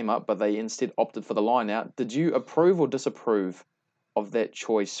the game up, but they instead opted for the line out, did you approve or disapprove of that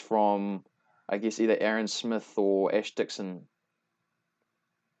choice from, I guess, either Aaron Smith or Ash Dixon?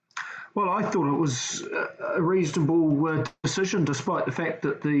 Well, I thought it was a reasonable decision, despite the fact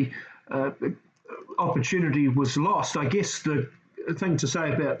that the opportunity was lost. I guess the thing to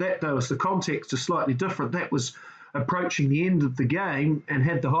say about that, though, is the context is slightly different. That was approaching the end of the game, and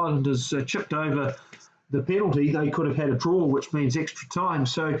had the Highlanders chipped over the penalty, they could have had a draw, which means extra time.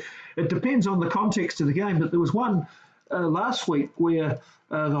 So it depends on the context of the game. But there was one last week where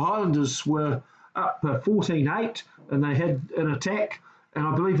the Highlanders were up 14-8, and they had an attack, and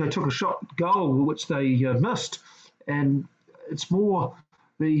I believe they took a shot goal, which they missed. And it's more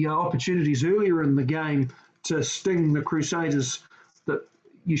the opportunities earlier in the game to sting the Crusaders that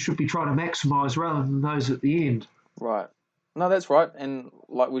you should be trying to maximise rather than those at the end. Right. No, that's right. And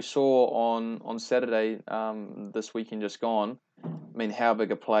like we saw on Saturday, this weekend just gone, I mean, how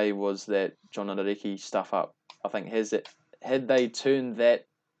big a play was that John Nareki stuff up? I think had they turned that,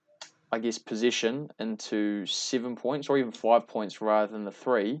 I guess, possession into 7 points or even 5 points rather than the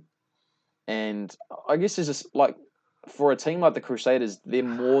 3. And I guess it's just like, for a team like the Crusaders, they're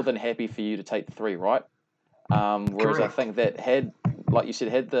more than happy for you to take the 3, right? Whereas Correct. I think that had, like you said,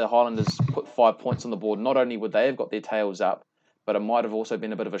 had the Highlanders put 5 points on the board, not only would they have got their tails up, but it might have also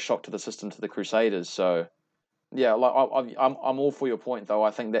been a bit of a shock to the system to the Crusaders. So, yeah, like I'm all for your point, though.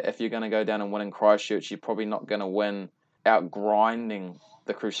 I think that if you're going to go down and win in Christchurch, you're probably not going to win out grinding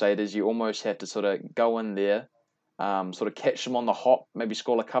the Crusaders. You almost have to sort of go in there, sort of catch them on the hop, maybe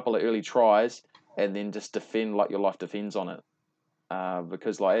score a couple of early tries, and then just defend like your life depends on it.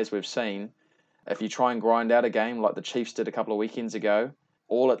 Because, like as we've seen, if you try and grind out a game like the Chiefs did a couple of weekends ago,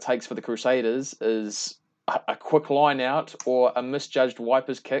 all it takes for the Crusaders is a quick line out or a misjudged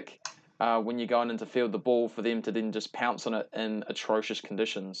wipers kick when you're going into field the ball for them to then just pounce on it in atrocious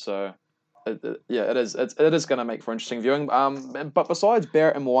conditions. So, it is going to make for interesting viewing. But besides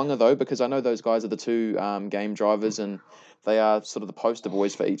Barrett and Mo'unga, though, because I know those guys are the two game drivers and they are sort of the poster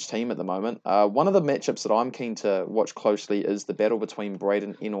boys for each team at the moment. One of the matchups that I'm keen to watch closely is the battle between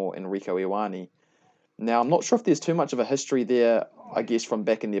Braden Ennor and Rieko Ioane. Now, I'm not sure if there's too much of a history there, I guess, from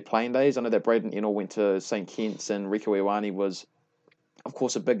back in their playing days. I know that Braden Ennor went to St. Kitts and Rieko Ioane was, of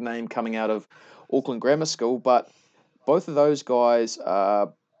course, a big name coming out of Auckland Grammar School, but both of those guys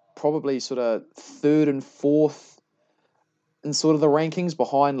are probably sort of third and fourth in sort of the rankings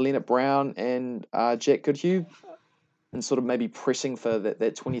behind Leonard Brown and Jack Goodhue, and sort of maybe pressing for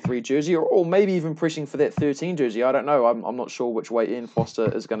that 23 jersey or maybe even pressing for that 13 jersey. I don't know. I'm not sure which way Ian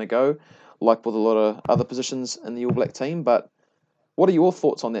Foster is going to go, like with a lot of other positions in the All Black team. But what are your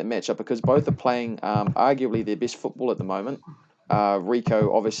thoughts on that matchup? Because both are playing arguably their best football at the moment.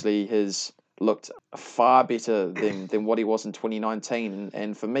 Rieko obviously has looked far better than what he was in 2019.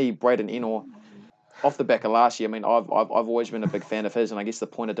 And for me, Braden Ennor, off the back of last year, I mean, I've always been a big fan of his, and I guess the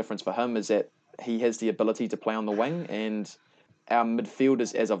point of difference for him is that he has the ability to play on the wing, and our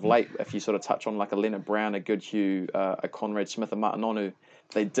midfielders as of late, if you sort of touch on like a Leonard Brown, a Goodhue, a Conrad Smith, a Matanonu,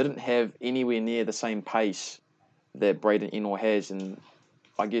 they didn't have anywhere near the same pace that Braden Ennor has, and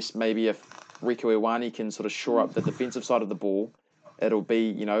I guess maybe if Rieko Ioane can sort of shore up the defensive side of the ball, it'll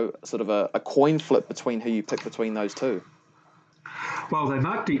be, sort of a coin flip between who you pick between those two. Well, they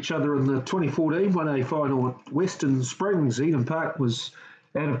marked each other in the 2014 1A final at Western Springs. Eden Park was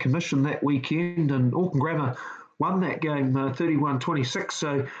out of commission that weekend, and Auckland Grammar won that game 31-26.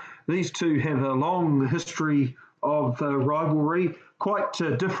 So these two have a long history of rivalry. Quite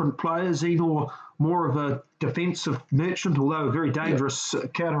different players. Ennor, more of a defensive merchant, although a very dangerous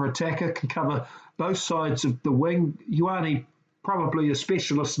counter-attacker, can cover both sides of the wing. Ioane, probably a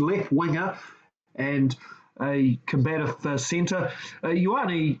specialist left winger and a combative centre.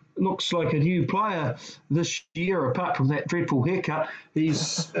 Ioane looks like a new player this year, apart from that dreadful haircut.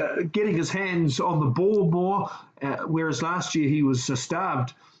 He's getting his hands on the ball more, whereas last year he was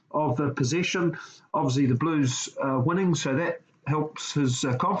starved of possession. Obviously, the Blues winning, so that helps his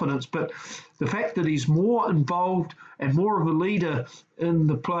confidence. But the fact that he's more involved and more of a leader in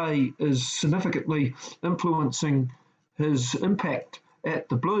the play is significantly influencing his impact at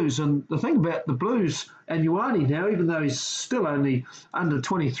the Blues. And the thing about the Blues and Ioane now, even though he's still only under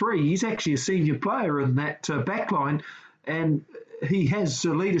 23, he's actually a senior player in that backline, and he has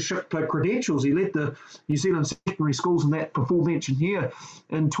leadership credentials. He led the New Zealand secondary schools in that before-mentioned year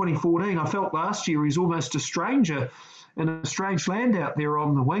in 2014. I felt last year he's almost a stranger in a strange land out there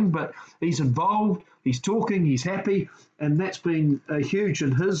on the wing, but he's involved, he's talking, he's happy, and that's been huge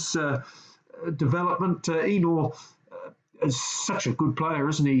in his development. Ennor is such a good player,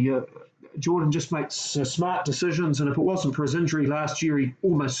 isn't he? Jordan just makes smart decisions, and if it wasn't for his injury last year, he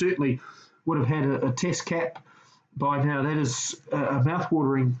almost certainly would have had a test cap by now. That is a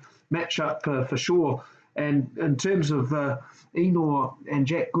mouth-watering matchup for sure. And in terms of Ennor and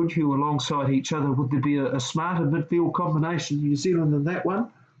Jack Goodhue alongside each other, would there be a smarter midfield combination in New Zealand than that one?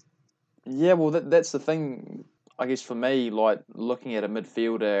 Yeah, well, that's the thing, I guess, for me, like looking at a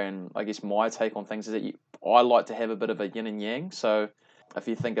midfielder, and I guess my take on things is that I like to have a bit of a yin and yang. So if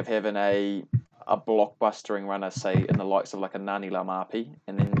you think of having a blockbustering runner, say, in the likes of like a Ngani Laumape,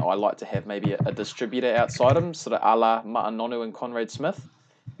 and then I like to have maybe a distributor outside him, sort of a la Matanonu and Conrad Smith.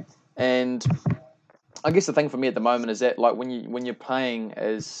 And I guess the thing for me at the moment is that, like, when you're playing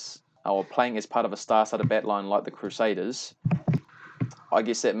as part of a star-studded backline like the Crusaders, I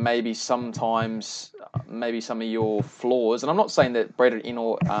guess that maybe sometimes some of your flaws, and I'm not saying that Braden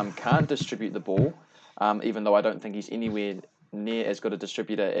Ennor can't distribute the ball, even though I don't think he's anywhere near as good a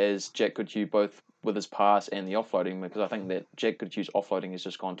distributor as Jack Goodhue, both with his pass and the offloading, because I think that Jack Goodhue's offloading has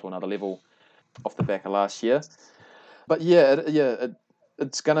just gone to another level off the back of last year. But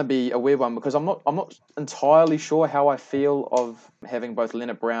it's going to be a weird one, because I'm not entirely sure how I feel of having both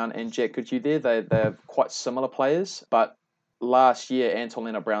Leonard Brown and Jack Goodhue there. They're quite similar players, but last year Anton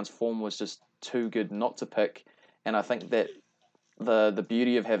Leonard Brown's form was just too good not to pick, and I think that the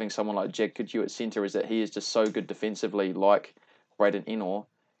beauty of having someone like Jack Goodhue at centre is that he is just so good defensively, like Braden Ennor,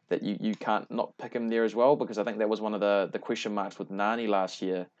 that you can't not pick him there as well, because I think that was one of the question marks with Ngani last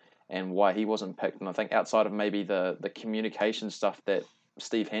year and why he wasn't picked. And I think outside of maybe the communication stuff that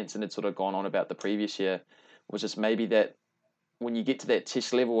Steve Hansen had sort of gone on about the previous year, was just maybe that when you get to that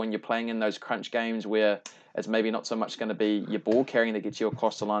test level, when you're playing in those crunch games where it's maybe not so much going to be your ball carrying that gets you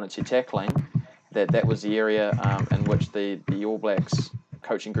across the line, it's your tackling, that was the area in which the All Blacks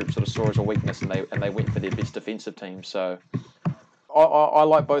coaching group sort of saw as a weakness, and they went for their best defensive team. So I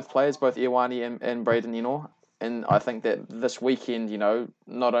like both players, both Ioane and Braden Ennor. And I think that this weekend,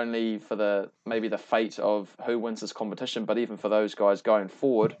 not only for maybe the fate of who wins this competition, but even for those guys going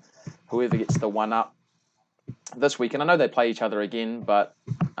forward, whoever gets the one up this weekend. I know they play each other again, but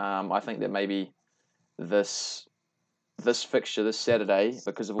I think that maybe this fixture this Saturday,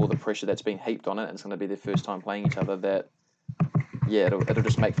 because of all the pressure that's being heaped on it, and it's going to be their first time playing each other, that it'll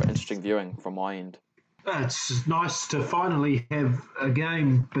just make for interesting viewing from my end. It's nice to finally have a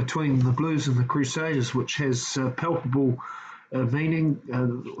game between the Blues and the Crusaders, which has palpable meaning.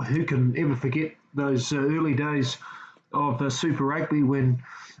 Who can ever forget those early days of Super Rugby when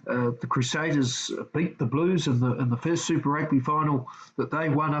the Crusaders beat the Blues in the first Super Rugby final that they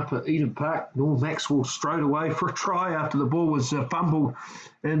won up at Eden Park? Norm Maxwell strode away for a try after the ball was fumbled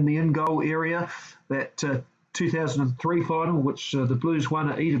in the in-goal area. That 2003 final, which the Blues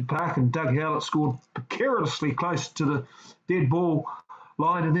won at Eden Park, and Doug Howlett scored perilously close to the dead ball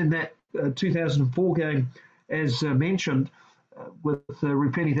line. And then that 2004 game, as mentioned, with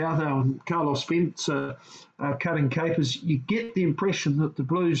Rupeni Daudau and Carlos Spence cutting capers, you get the impression that the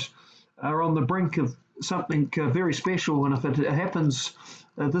Blues are on the brink of something very special. And if it happens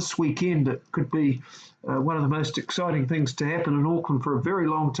this weekend, it could be one of the most exciting things to happen in Auckland for a very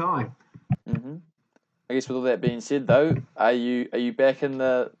long time. Mm-hmm. I guess with all that being said, though, are you backing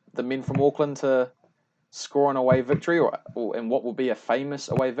the men from Auckland to score an away victory, or and what will be a famous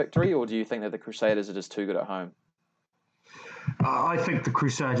away victory, or do you think that the Crusaders are just too good at home? I think the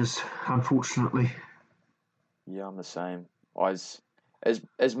Crusaders, unfortunately. Yeah, I'm the same.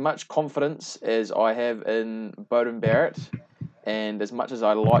 As much confidence as I have in Beauden Barrett, and as much as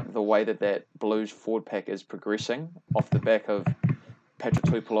I like the way that Blues forward pack is progressing off the back of Patrick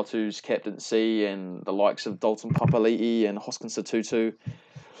Tuipulotu's captaincy and the likes of Dalton Papali'i and Hoskins Sotutu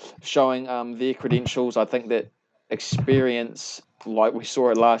showing their credentials, I think that experience, like we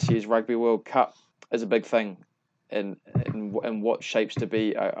saw at last year's Rugby World Cup, is a big thing in what shapes to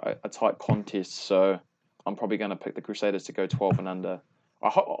be a tight contest. So I'm probably going to pick the Crusaders to go 12 and under.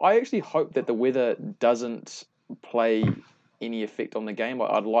 I actually hope that the weather doesn't play any effect on the game.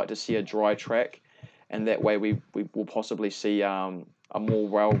 I'd like to see a dry track, and that way we will possibly see a more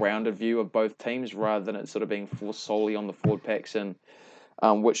well-rounded view of both teams rather than it sort of being forced solely on the forward packs and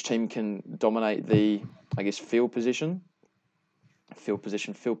which team can dominate the, I guess, field position.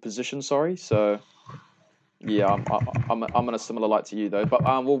 Sorry. So yeah, I'm in a similar light to you though. But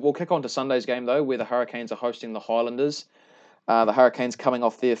we'll kick on to Sunday's game though, where the Hurricanes are hosting the Highlanders. The Hurricanes coming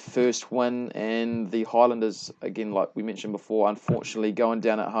off their first win, and the Highlanders, again, like we mentioned before, unfortunately going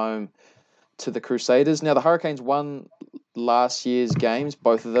down at home to the Crusaders. Now, the Hurricanes won last year's games,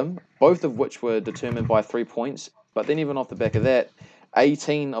 both of which were determined by 3 points. But then even off the back of that,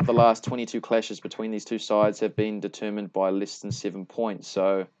 18 of the last 22 clashes between these two sides have been determined by less than 7 points.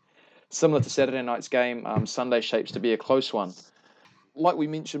 So, similar to Saturday night's game, Sunday shapes to be a close one. Like we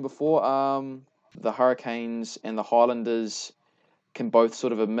mentioned before, the Hurricanes and the Highlanders can both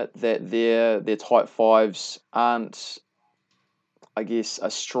sort of admit that their tight fives aren't, I guess,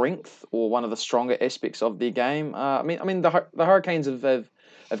 a strength or one of the stronger aspects of their game. I mean, the Hurricanes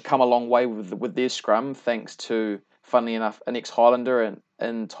have come a long way with their scrum, thanks to, funnily enough, an ex-Highlander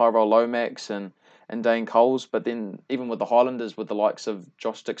and Tyrell Lomax and Dane Coles. But then even with the Highlanders, with the likes of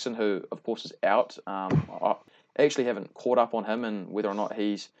Josh Dixon, who of course is out, I actually haven't caught up on him and whether or not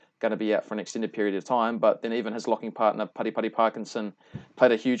he's going to be out for an extended period of time. But then even his locking partner, Pari Parkinson,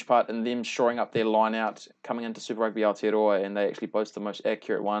 played a huge part in them shoring up their line out coming into Super Rugby Aotearoa, and they actually boast the most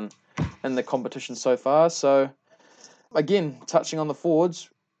accurate one in the competition so far. So again, touching on the forwards,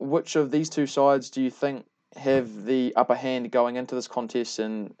 which of these two sides do you think have the upper hand going into this contest,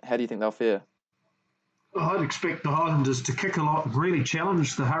 and how do you think they'll fare? I'd expect the Highlanders to kick a lot and really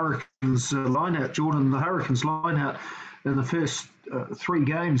challenge the Hurricanes line-out. Jordan, the Hurricanes line-out in the first 3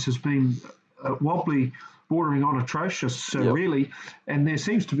 games has been wobbly, bordering on atrocious, really, and there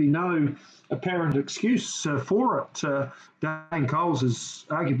seems to be no apparent excuse for it. Dane Coles is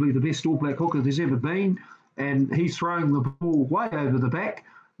arguably the best All Black hooker there's ever been, and he's throwing the ball way over the back.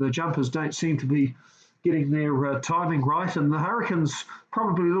 The jumpers don't seem to be getting their timing right, and the Hurricanes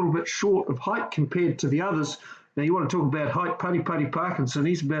probably a little bit short of height compared to the others. Now, you want to talk about height, Pari Parkinson,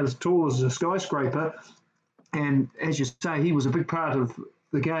 he's about as tall as a skyscraper, and as you say, he was a big part of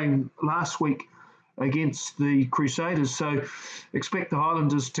the game last week against the Crusaders, so expect the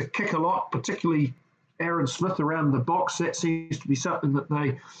Highlanders to kick a lot, particularly Aaron Smith around the box. That seems to be something that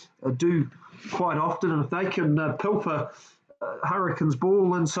they do quite often, and if they can pilfer Hurricanes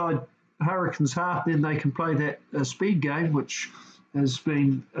ball inside Hurricanes half, then they can play that speed game, which has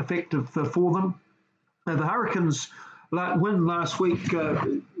been effective for them. The Hurricanes win last week,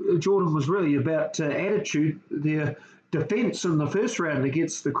 Jordan, was really about attitude. Their defence in the first round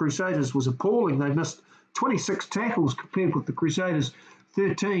against the Crusaders was appalling. They missed 26 tackles compared with the Crusaders'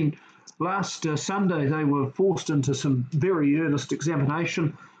 13. Last Sunday, they were forced into some very earnest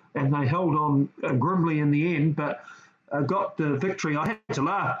examination, and they held on grimly in the end, but got the victory. I had to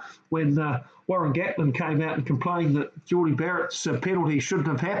laugh when Warren Gatland came out and complained that Geordie Barrett's penalty shouldn't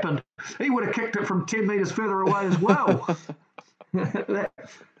have happened. He would have kicked it from 10 metres further away as well.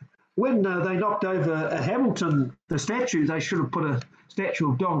 When they knocked over Hamilton, the statue, they should have put a statue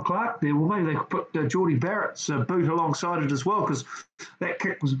of Don Clark there. Well, maybe they could put Geordie Barrett's boot alongside it as well, because that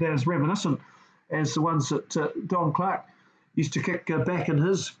kick was about as reminiscent as the ones that Don Clark used to kick back in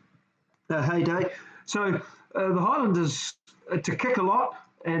his heyday. So the Highlanders to kick a lot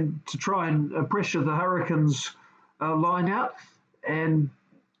and to try and pressure the Hurricanes line out, and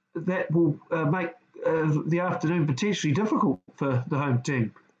that will make the afternoon potentially difficult for the home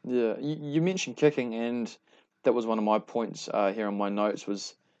team. Yeah, you mentioned kicking, and that was one of my points here on my notes.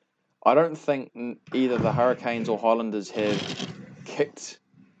 Was I don't think either the Hurricanes or Highlanders have kicked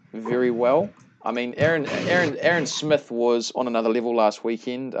very well. I mean, Aaron Smith was on another level last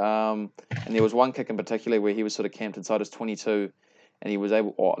weekend, and there was one kick in particular where he was sort of camped inside his 22, and he was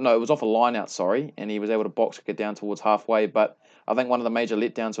able. Oh, no, it was off a line out, sorry, and he was able to box kick it down towards halfway. But I think one of the major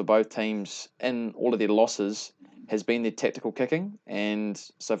letdowns for both teams in all of their losses has been their tactical kicking, and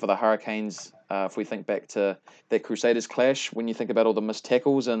so for the Hurricanes, if we think back to that Crusaders clash, when you think about all the missed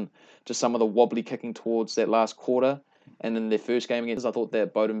tackles and just some of the wobbly kicking towards that last quarter. And in their first game against, I thought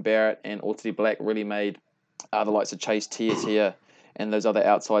that Beauden Barrett and Ortidi Black really made the likes of Chase Tiatia and those other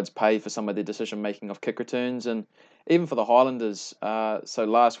outsides pay for some of their decision making of kick returns. And even for the Highlanders, so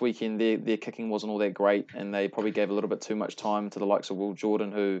last weekend their kicking wasn't all that great, and they probably gave a little bit too much time to the likes of Will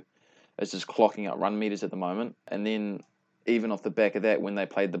Jordan, who is just clocking up run meters at the moment. And then even off the back of that, when they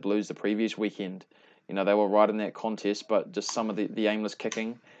played the Blues the previous weekend, they were right in that contest, but just some of the aimless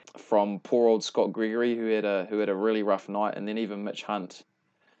kicking from poor old Scott Gregory, who had a really rough night, and then even Mitch Hunt.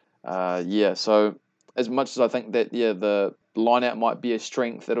 So as much as I think that the line out might be a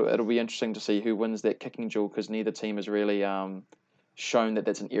strength, it'll be interesting to see who wins that kicking duel, because neither team has really shown that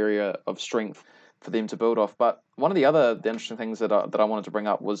that's an area of strength for them to build off. But one of the interesting things that I wanted to bring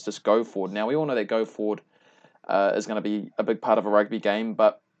up was just go forward. Now we all know that go forward is going to be a big part of a rugby game,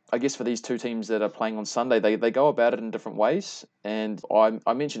 but I guess for these two teams that are playing on Sunday, they go about it in different ways. And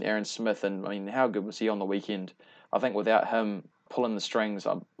I mentioned Aaron Smith, and I mean, how good was he on the weekend? I think without him pulling the strings,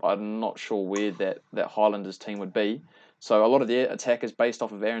 I'm not sure where that Highlanders team would be. So a lot of their attack is based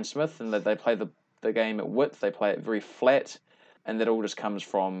off of Aaron Smith, and that they play the game at width, they play it very flat, and that all just comes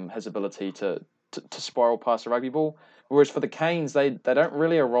from his ability to spiral past the rugby ball. Whereas for the Canes, they don't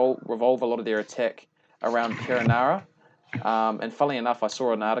really revolve a lot of their attack around Perenara. And funnily enough, I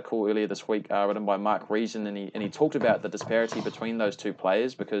saw an article earlier this week written by Mark Reason, and he talked about the disparity between those two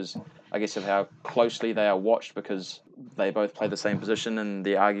players, because I guess of how closely they are watched, because they both play the same position, and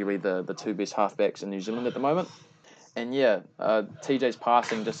they're arguably the two best halfbacks in New Zealand at the moment. And TJ's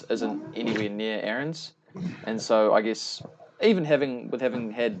passing just isn't anywhere near Aaron's, and so I guess even having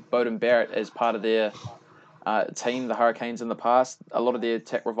had Beauden Barrett as part of their team, the Hurricanes in the past, a lot of their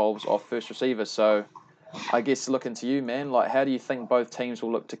attack revolves off first receiver. So I guess looking to you, man, like how do you think both teams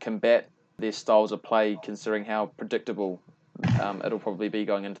will look to combat their styles of play, considering how predictable it'll probably be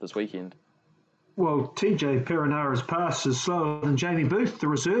going into this weekend? Well, TJ Perenara's pass is slower than Jamie Booth, the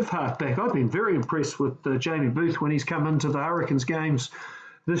reserve halfback. I've been very impressed with Jamie Booth when he's come into the Hurricanes games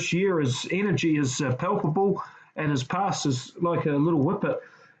this year. His energy is palpable, and his pass is like a little whippet.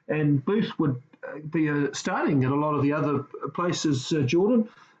 And Booth would be starting at a lot of the other places, Jordan.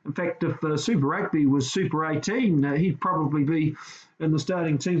 In fact, if Super Rugby was Super 18, he'd probably be in the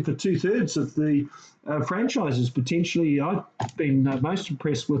starting team for 2/3 of the franchises, potentially. I've been most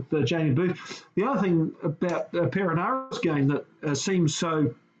impressed with Jamie Booth. The other thing about Perenara's game that seems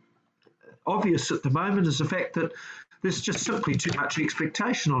so obvious at the moment is the fact that there's just simply too much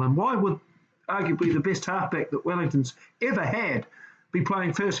expectation on him. Why would arguably the best halfback that Wellington's ever had be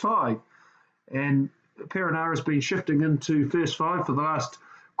playing first five? And Perenara's been shifting into first five for the last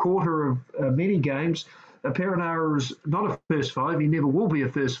quarter of many games. Perenara is not a first five. He never will be a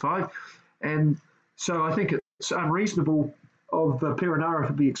first five. And so I think it's unreasonable of Perenara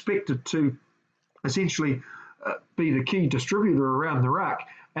to be expected to essentially be the key distributor around the ruck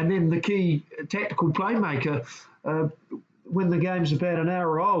and then the key tactical playmaker when the game's about an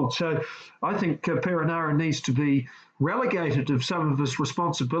hour old. So I think Perenara needs to be relegated of some of his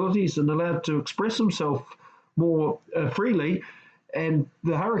responsibilities and allowed to express himself more freely. And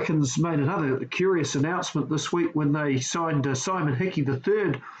the Hurricanes made another curious announcement this week when they signed Simon Hickey, the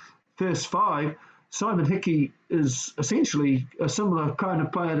third first five. Simon Hickey is essentially a similar kind of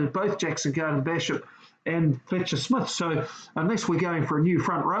player to both Jackson Garden-Bachop and Fletcher Smith. So unless we're going for a new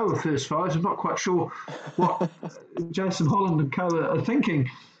front row of first fives, I'm not quite sure what Jason Holland and co are thinking.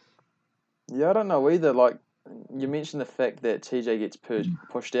 Yeah, I don't know either. Like, you mentioned the fact that TJ gets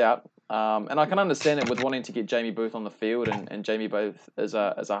pushed out, and I can understand it with wanting to get Jamie Booth on the field and Jamie Booth as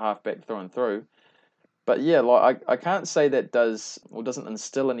a halfback through and through. But yeah, like I can't say that doesn't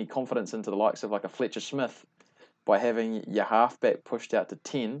instill any confidence into the likes of like a Fletcher Smith by having your halfback pushed out to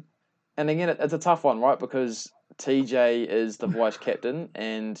 10. And again, it's a tough one, right? Because TJ is the vice captain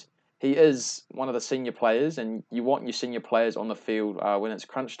and he is one of the senior players, and you want your senior players on the field when it's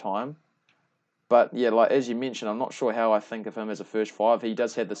crunch time. But yeah, like as you mentioned, I'm not sure how I think of him as a first five. He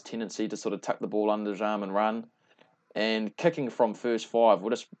does have this tendency to sort of tuck the ball under his arm and run. And kicking from first five,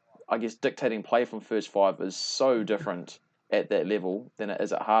 I guess dictating play from first five is so different at that level than it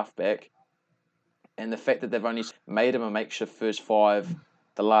is at halfback. And the fact that they've only made him a makeshift first five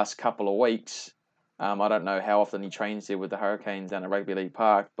the last couple of weeks, I don't know how often he trains there with the Hurricanes down at Rugby League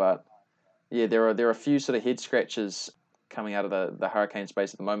Park, but yeah, there are a few sort of head scratches coming out of the Hurricane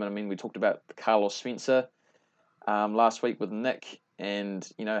space at the moment. I mean, we talked about Carlos Spencer last week with Nick, and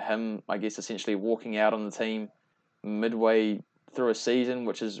him, I guess, essentially walking out on the team midway through a season,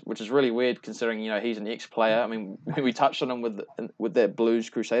 which is really weird considering he's an ex-player. I mean, we touched on him with that Blues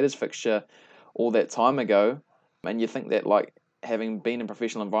Crusaders fixture all that time ago, and you think that like having been in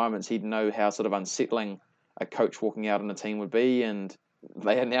professional environments, he'd know how sort of unsettling a coach walking out on a team would be. And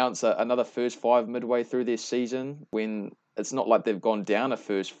they announce another first five midway through their season when it's not like they've gone down a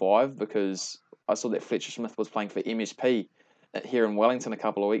first five, because I saw that Fletcher Smith was playing for MSP here in Wellington a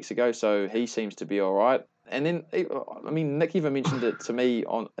couple of weeks ago, so he seems to be all right. And then, I mean, Nick even mentioned it to me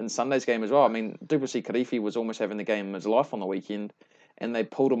in Sunday's game as well. I mean, Duplessis Kirifi was almost having the game of his life on the weekend, and they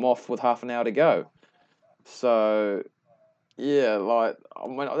pulled him off with half an hour to go. So, yeah, like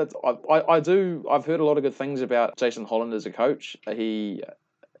I've heard a lot of good things about Jason Holland as a coach. He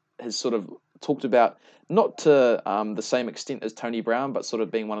has sort of talked about, not to the same extent as Tony Brown, but sort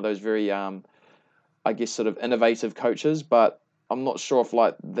of being one of those very, I guess, sort of innovative coaches. But I'm not sure if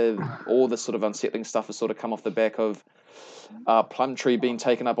like all the sort of unsettling stuff has sort of come off the back of Plumtree being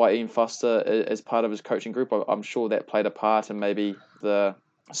taken up by Ian Foster as part of his coaching group. I'm sure that played a part in maybe the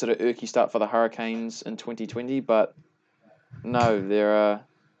sort of irky start for the Hurricanes in 2020. But no, there are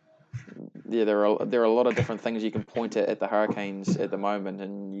a lot of different things you can point at the Hurricanes at the moment,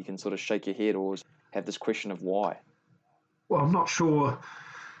 and you can sort of shake your head or have this question of why. Well, I'm not sure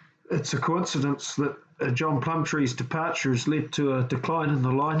it's a coincidence that John Plumtree's departure has led to a decline in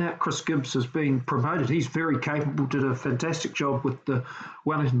the line-out. Chris Gibbs has been promoted. He's very capable, did a fantastic job with the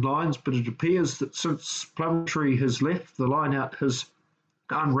Wellington Lions, but it appears that since Plumtree has left, the line-out has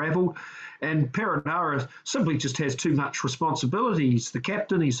unravelled, and Perenara simply just has too much responsibility. He's the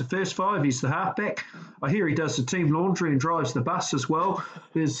captain, he's the first five, he's the halfback. I hear he does the team laundry and drives the bus as well.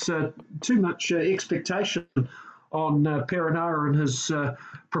 There's too much expectation on Perenara and his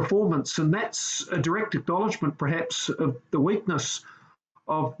performance, and that's a direct acknowledgement perhaps of the weakness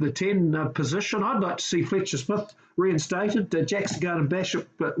of the 10 position. I'd like to see Fletcher Smith reinstated. Jackson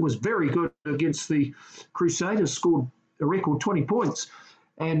Garden-Bachop was very good against the Crusaders, scored a record 20 points,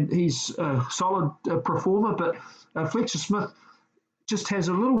 and he's a solid performer, but Fletcher Smith just has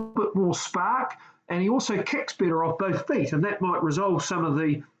a little bit more spark, and he also kicks better off both feet, and that might resolve some of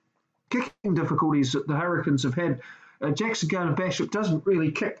the kicking difficulties that the Hurricanes have had. Jackson Garden-Bachop doesn't really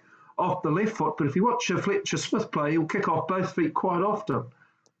kick off the left foot, but if you watch Fletcher Smith play, he'll kick off both feet quite often.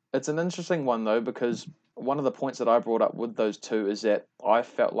 It's an interesting one, though, because one of the points that I brought up with those two is that I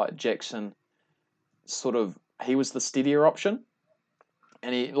felt like Jackson he was the steadier option.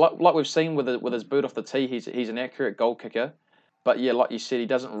 And he, like we've seen with his boot off the tee, he's an accurate goal kicker. But yeah, like you said, he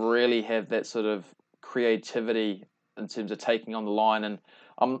doesn't really have that sort of creativity in terms of taking on the line. And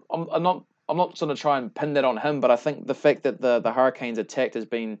I'm not sort of try and pin that on him, but I think the fact that the Hurricanes attack has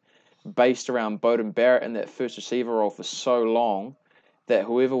been based around Beauden Barrett in that first receiver role for so long, that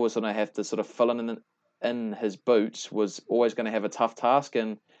whoever was going to have to sort of fill in his boots was always going to have a tough task.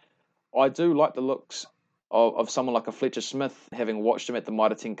 And I do like the looks of someone like a Fletcher Smith, having watched him at the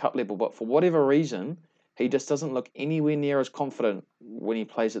Mitre 10 Cup level, but for whatever reason, he just doesn't look anywhere near as confident when he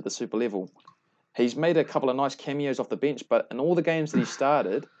plays at the super level. He's made a couple of nice cameos off the bench, but in all the games that he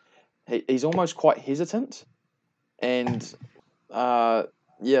started, he's almost quite hesitant. And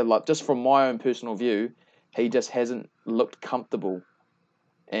like just from my own personal view, he just hasn't looked comfortable.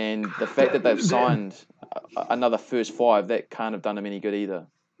 And the fact that they've signed another first five, that can't have done him any good either.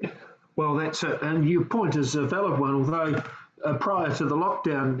 Well, that's it. And your point is a valid one, although prior to the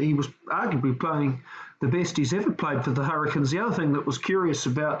lockdown, he was arguably playing the best he's ever played for the Hurricanes. The other thing that was curious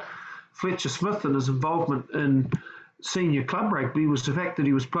about Fletcher Smith and his involvement in senior club rugby was the fact that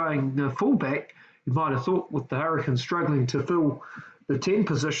he was playing fullback. You might have thought with the Hurricanes struggling to fill the 10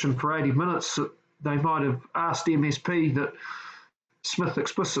 position for 80 minutes, that they might have asked MSP that Smith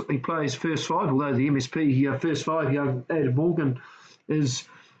explicitly plays first five, although the MSP first five, young Adam Morgan, is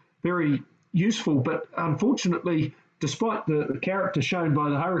very useful. But unfortunately, despite the character shown by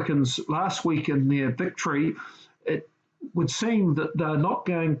the Hurricanes last week in their victory, it would seem that they're not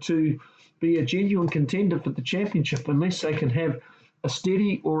going to be a genuine contender for the championship unless they can have a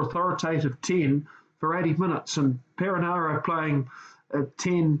steady or authoritative 10 for 80 minutes. And Perenara playing a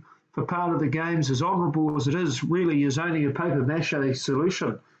 10 for part of the games, as honourable as it is, really is only a paper mache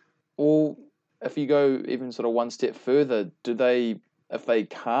solution. Well, if you go even sort of one step further, if they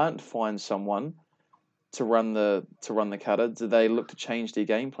can't find someone, to run the cutter, do they look to change their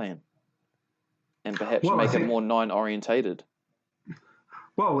game plan and perhaps make it more 9 orientated?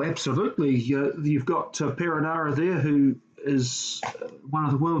 Well, absolutely. You've got Perenara there, who is one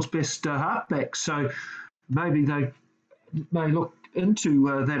of the world's best halfbacks. So maybe they may look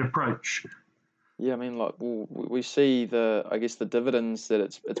into that approach. Yeah, I mean, like we see the dividends that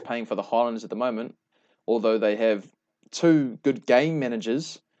it's paying for the Highlanders at the moment. Although they have 2 good game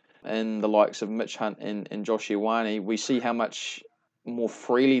managers in the likes of Mitch Hunt and Josh Ioane, we see how much more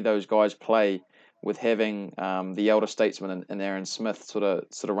freely those guys play with having the elder statesman and Aaron Smith sort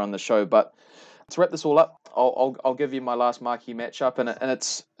of run the show. But to wrap this all up, I'll give you my last marquee matchup, and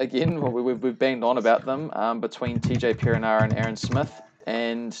it's again we've banged on about them between TJ Perenara and Aaron Smith,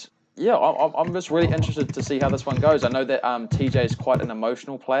 and yeah, I'm just really interested to see how this one goes. I know that TJ is quite an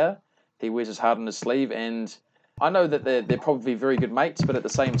emotional player. He wears his heart on his sleeve, and I know that they're probably very good mates, but at the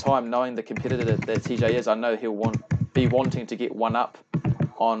same time, knowing the competitor that TJ is, I know he'll be wanting to get one up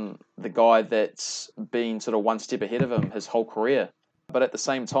on the guy that's been sort of one step ahead of him his whole career. But at the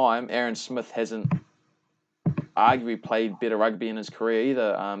same time, Aaron Smith hasn't arguably played better rugby in his career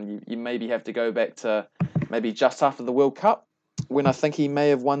either. You maybe have to go back to maybe just after the World Cup, when I think he may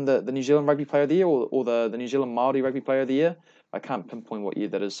have won the New Zealand Rugby Player of the Year or the New Zealand Māori Rugby Player of the Year. I can't pinpoint what year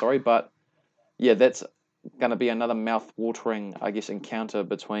that is, sorry. But yeah, that's going to be another mouth-watering, I guess, encounter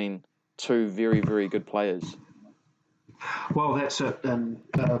between 2 very, very good players. Well, that's it. And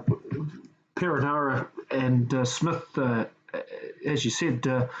Perenara and Smith, as you said,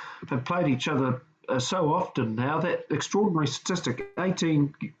 have played each other so often now. That extraordinary statistic,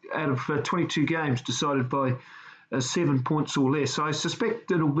 18 out of 22 games decided by 7 points or less. I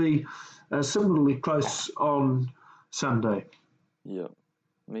suspect it'll be similarly close on Sunday. Yeah,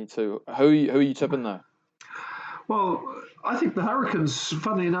 me too. Who are you tipping though? Well, I think the Hurricanes,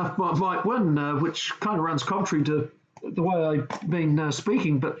 funnily enough, might win, which kind of runs contrary to the way I've been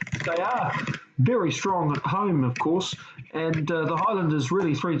speaking, but they are very strong at home, of course, and the Highlanders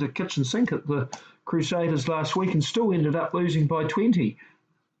really threw the kitchen sink at the Crusaders last week and still ended up losing by 20.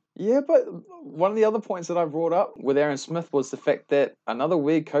 Yeah, but one of the other points that I brought up with Aaron Smith was the fact that another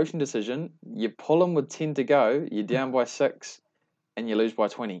weird coaching decision, you pull him with 10 to go, you're down by 6, and you lose by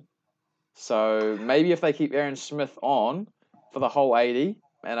 20. So maybe if they keep Aaron Smith on for the whole 80,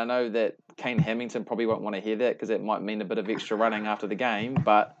 and I know that Kane Hamilton probably won't want to hear that because it might mean a bit of extra running after the game,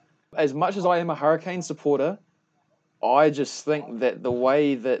 but as much as I am a Hurricane supporter, I just think that the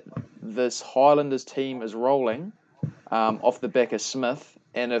way that this Highlanders team is rolling off the back of Smith,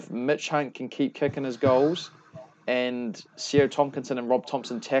 and if Mitch Hunt can keep kicking his goals and Sierra Tompkinson and Rob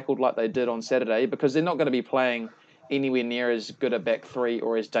Thompson tackled like they did on Saturday, because they're not going to be playing anywhere near as good a back three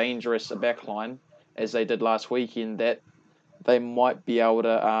or as dangerous a back line as they did last weekend, that they might be able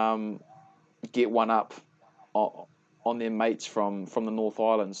to get one up on their mates from the North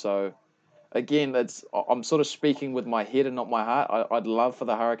Island. So again, I'm sort of speaking with my head and not my heart. I'd love for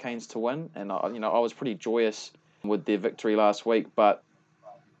the Hurricanes to win, and I was pretty joyous with their victory last week, but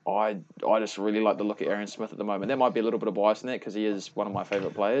I just really like the look at Aaron Smith at the moment. There might be a little bit of bias in that because he is one of my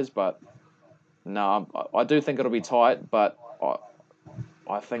favourite players, but no, I do think it'll be tight, but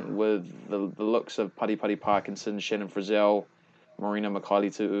I think with the looks of Pari Parkinson, Shannon Frizzell, Marina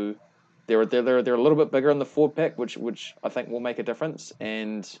Mikaele-Tu'u, they're a little bit bigger in the forward pack, which I think will make a difference.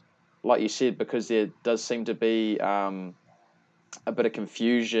 And like you said, because there does seem to be a bit of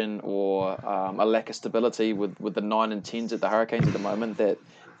confusion or a lack of stability with the 9 and 10s at the Hurricanes at the moment, that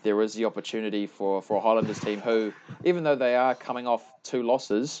there is the opportunity for a Highlanders team who, even though they are coming off 2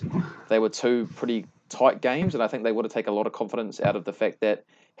 losses, they were 2 pretty tight games, and I think they would have taken a lot of confidence out of the fact that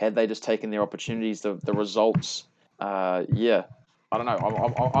had they just taken their opportunities, the results, I don't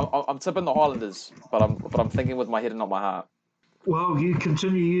know. I'm tipping the Highlanders, but I'm thinking with my head and not my heart. Well, you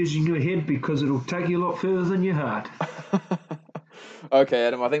continue using your head because it'll take you a lot further than your heart. Okay,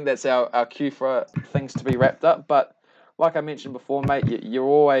 Adam, I think that's our cue for things to be wrapped up. But like I mentioned before, mate, you're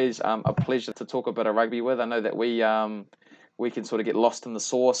always a pleasure to talk a bit of rugby with. I know that we can sort of get lost in the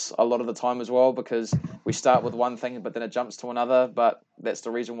sauce a lot of the time as well, because we start with one thing, but then it jumps to another. But that's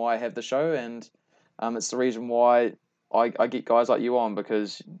the reason why I have the show, and it's the reason why I get guys like you on,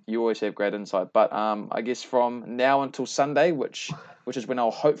 because you always have great insight. But I guess from now until Sunday, which is when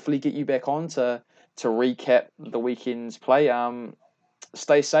I'll hopefully get you back on to recap the weekend's play.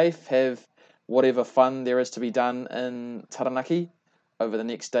 Stay safe, have whatever fun there is to be done in Taranaki over the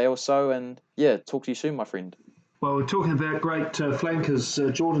next day or so, and yeah, talk to you soon, my friend. Well, we're talking about great flankers,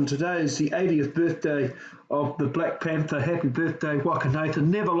 Jordan. Today is the 80th birthday of the Black Panther. Happy birthday, Waka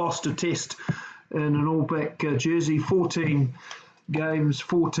Nathan. Never lost a test in an all-black jersey. 14 games,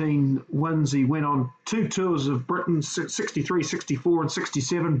 14 wins. He went on 2 tours of Britain, 63, 64 and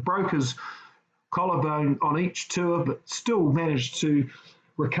 67, broke his collarbone on each tour, but still managed to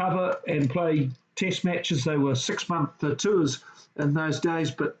recover and play test matches. They were 6-month tours in those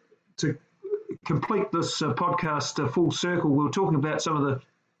days. But to complete this podcast full circle, we were talking about some of the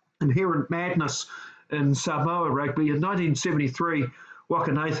inherent madness in Samoa rugby. In 1973,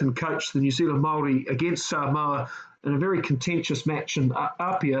 Waka Nathan coached the New Zealand Māori against Samoa in a very contentious match in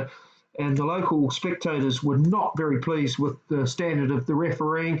Apia, and the local spectators were not very pleased with the standard of the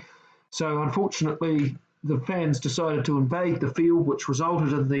refereeing. So unfortunately, the fans decided to invade the field, which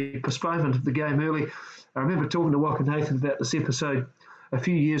resulted in the postponement of the game early. I remember talking to Waka Nathan about this episode a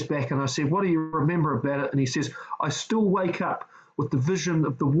few years back, and I said, "What do you remember about it?" And he says, "I still wake up with the vision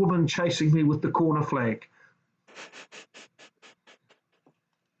of the woman chasing me with the corner flag."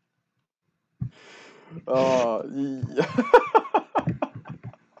 Oh, yeah.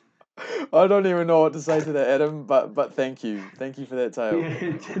 I don't even know what to say to that, Adam. But thank you for that tale.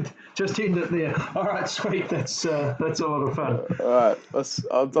 Yeah, just end it there. All right, sweet. That's a lot of fun. All right,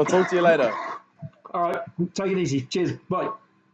 I'll talk to you later. All right, take it easy. Cheers. Bye.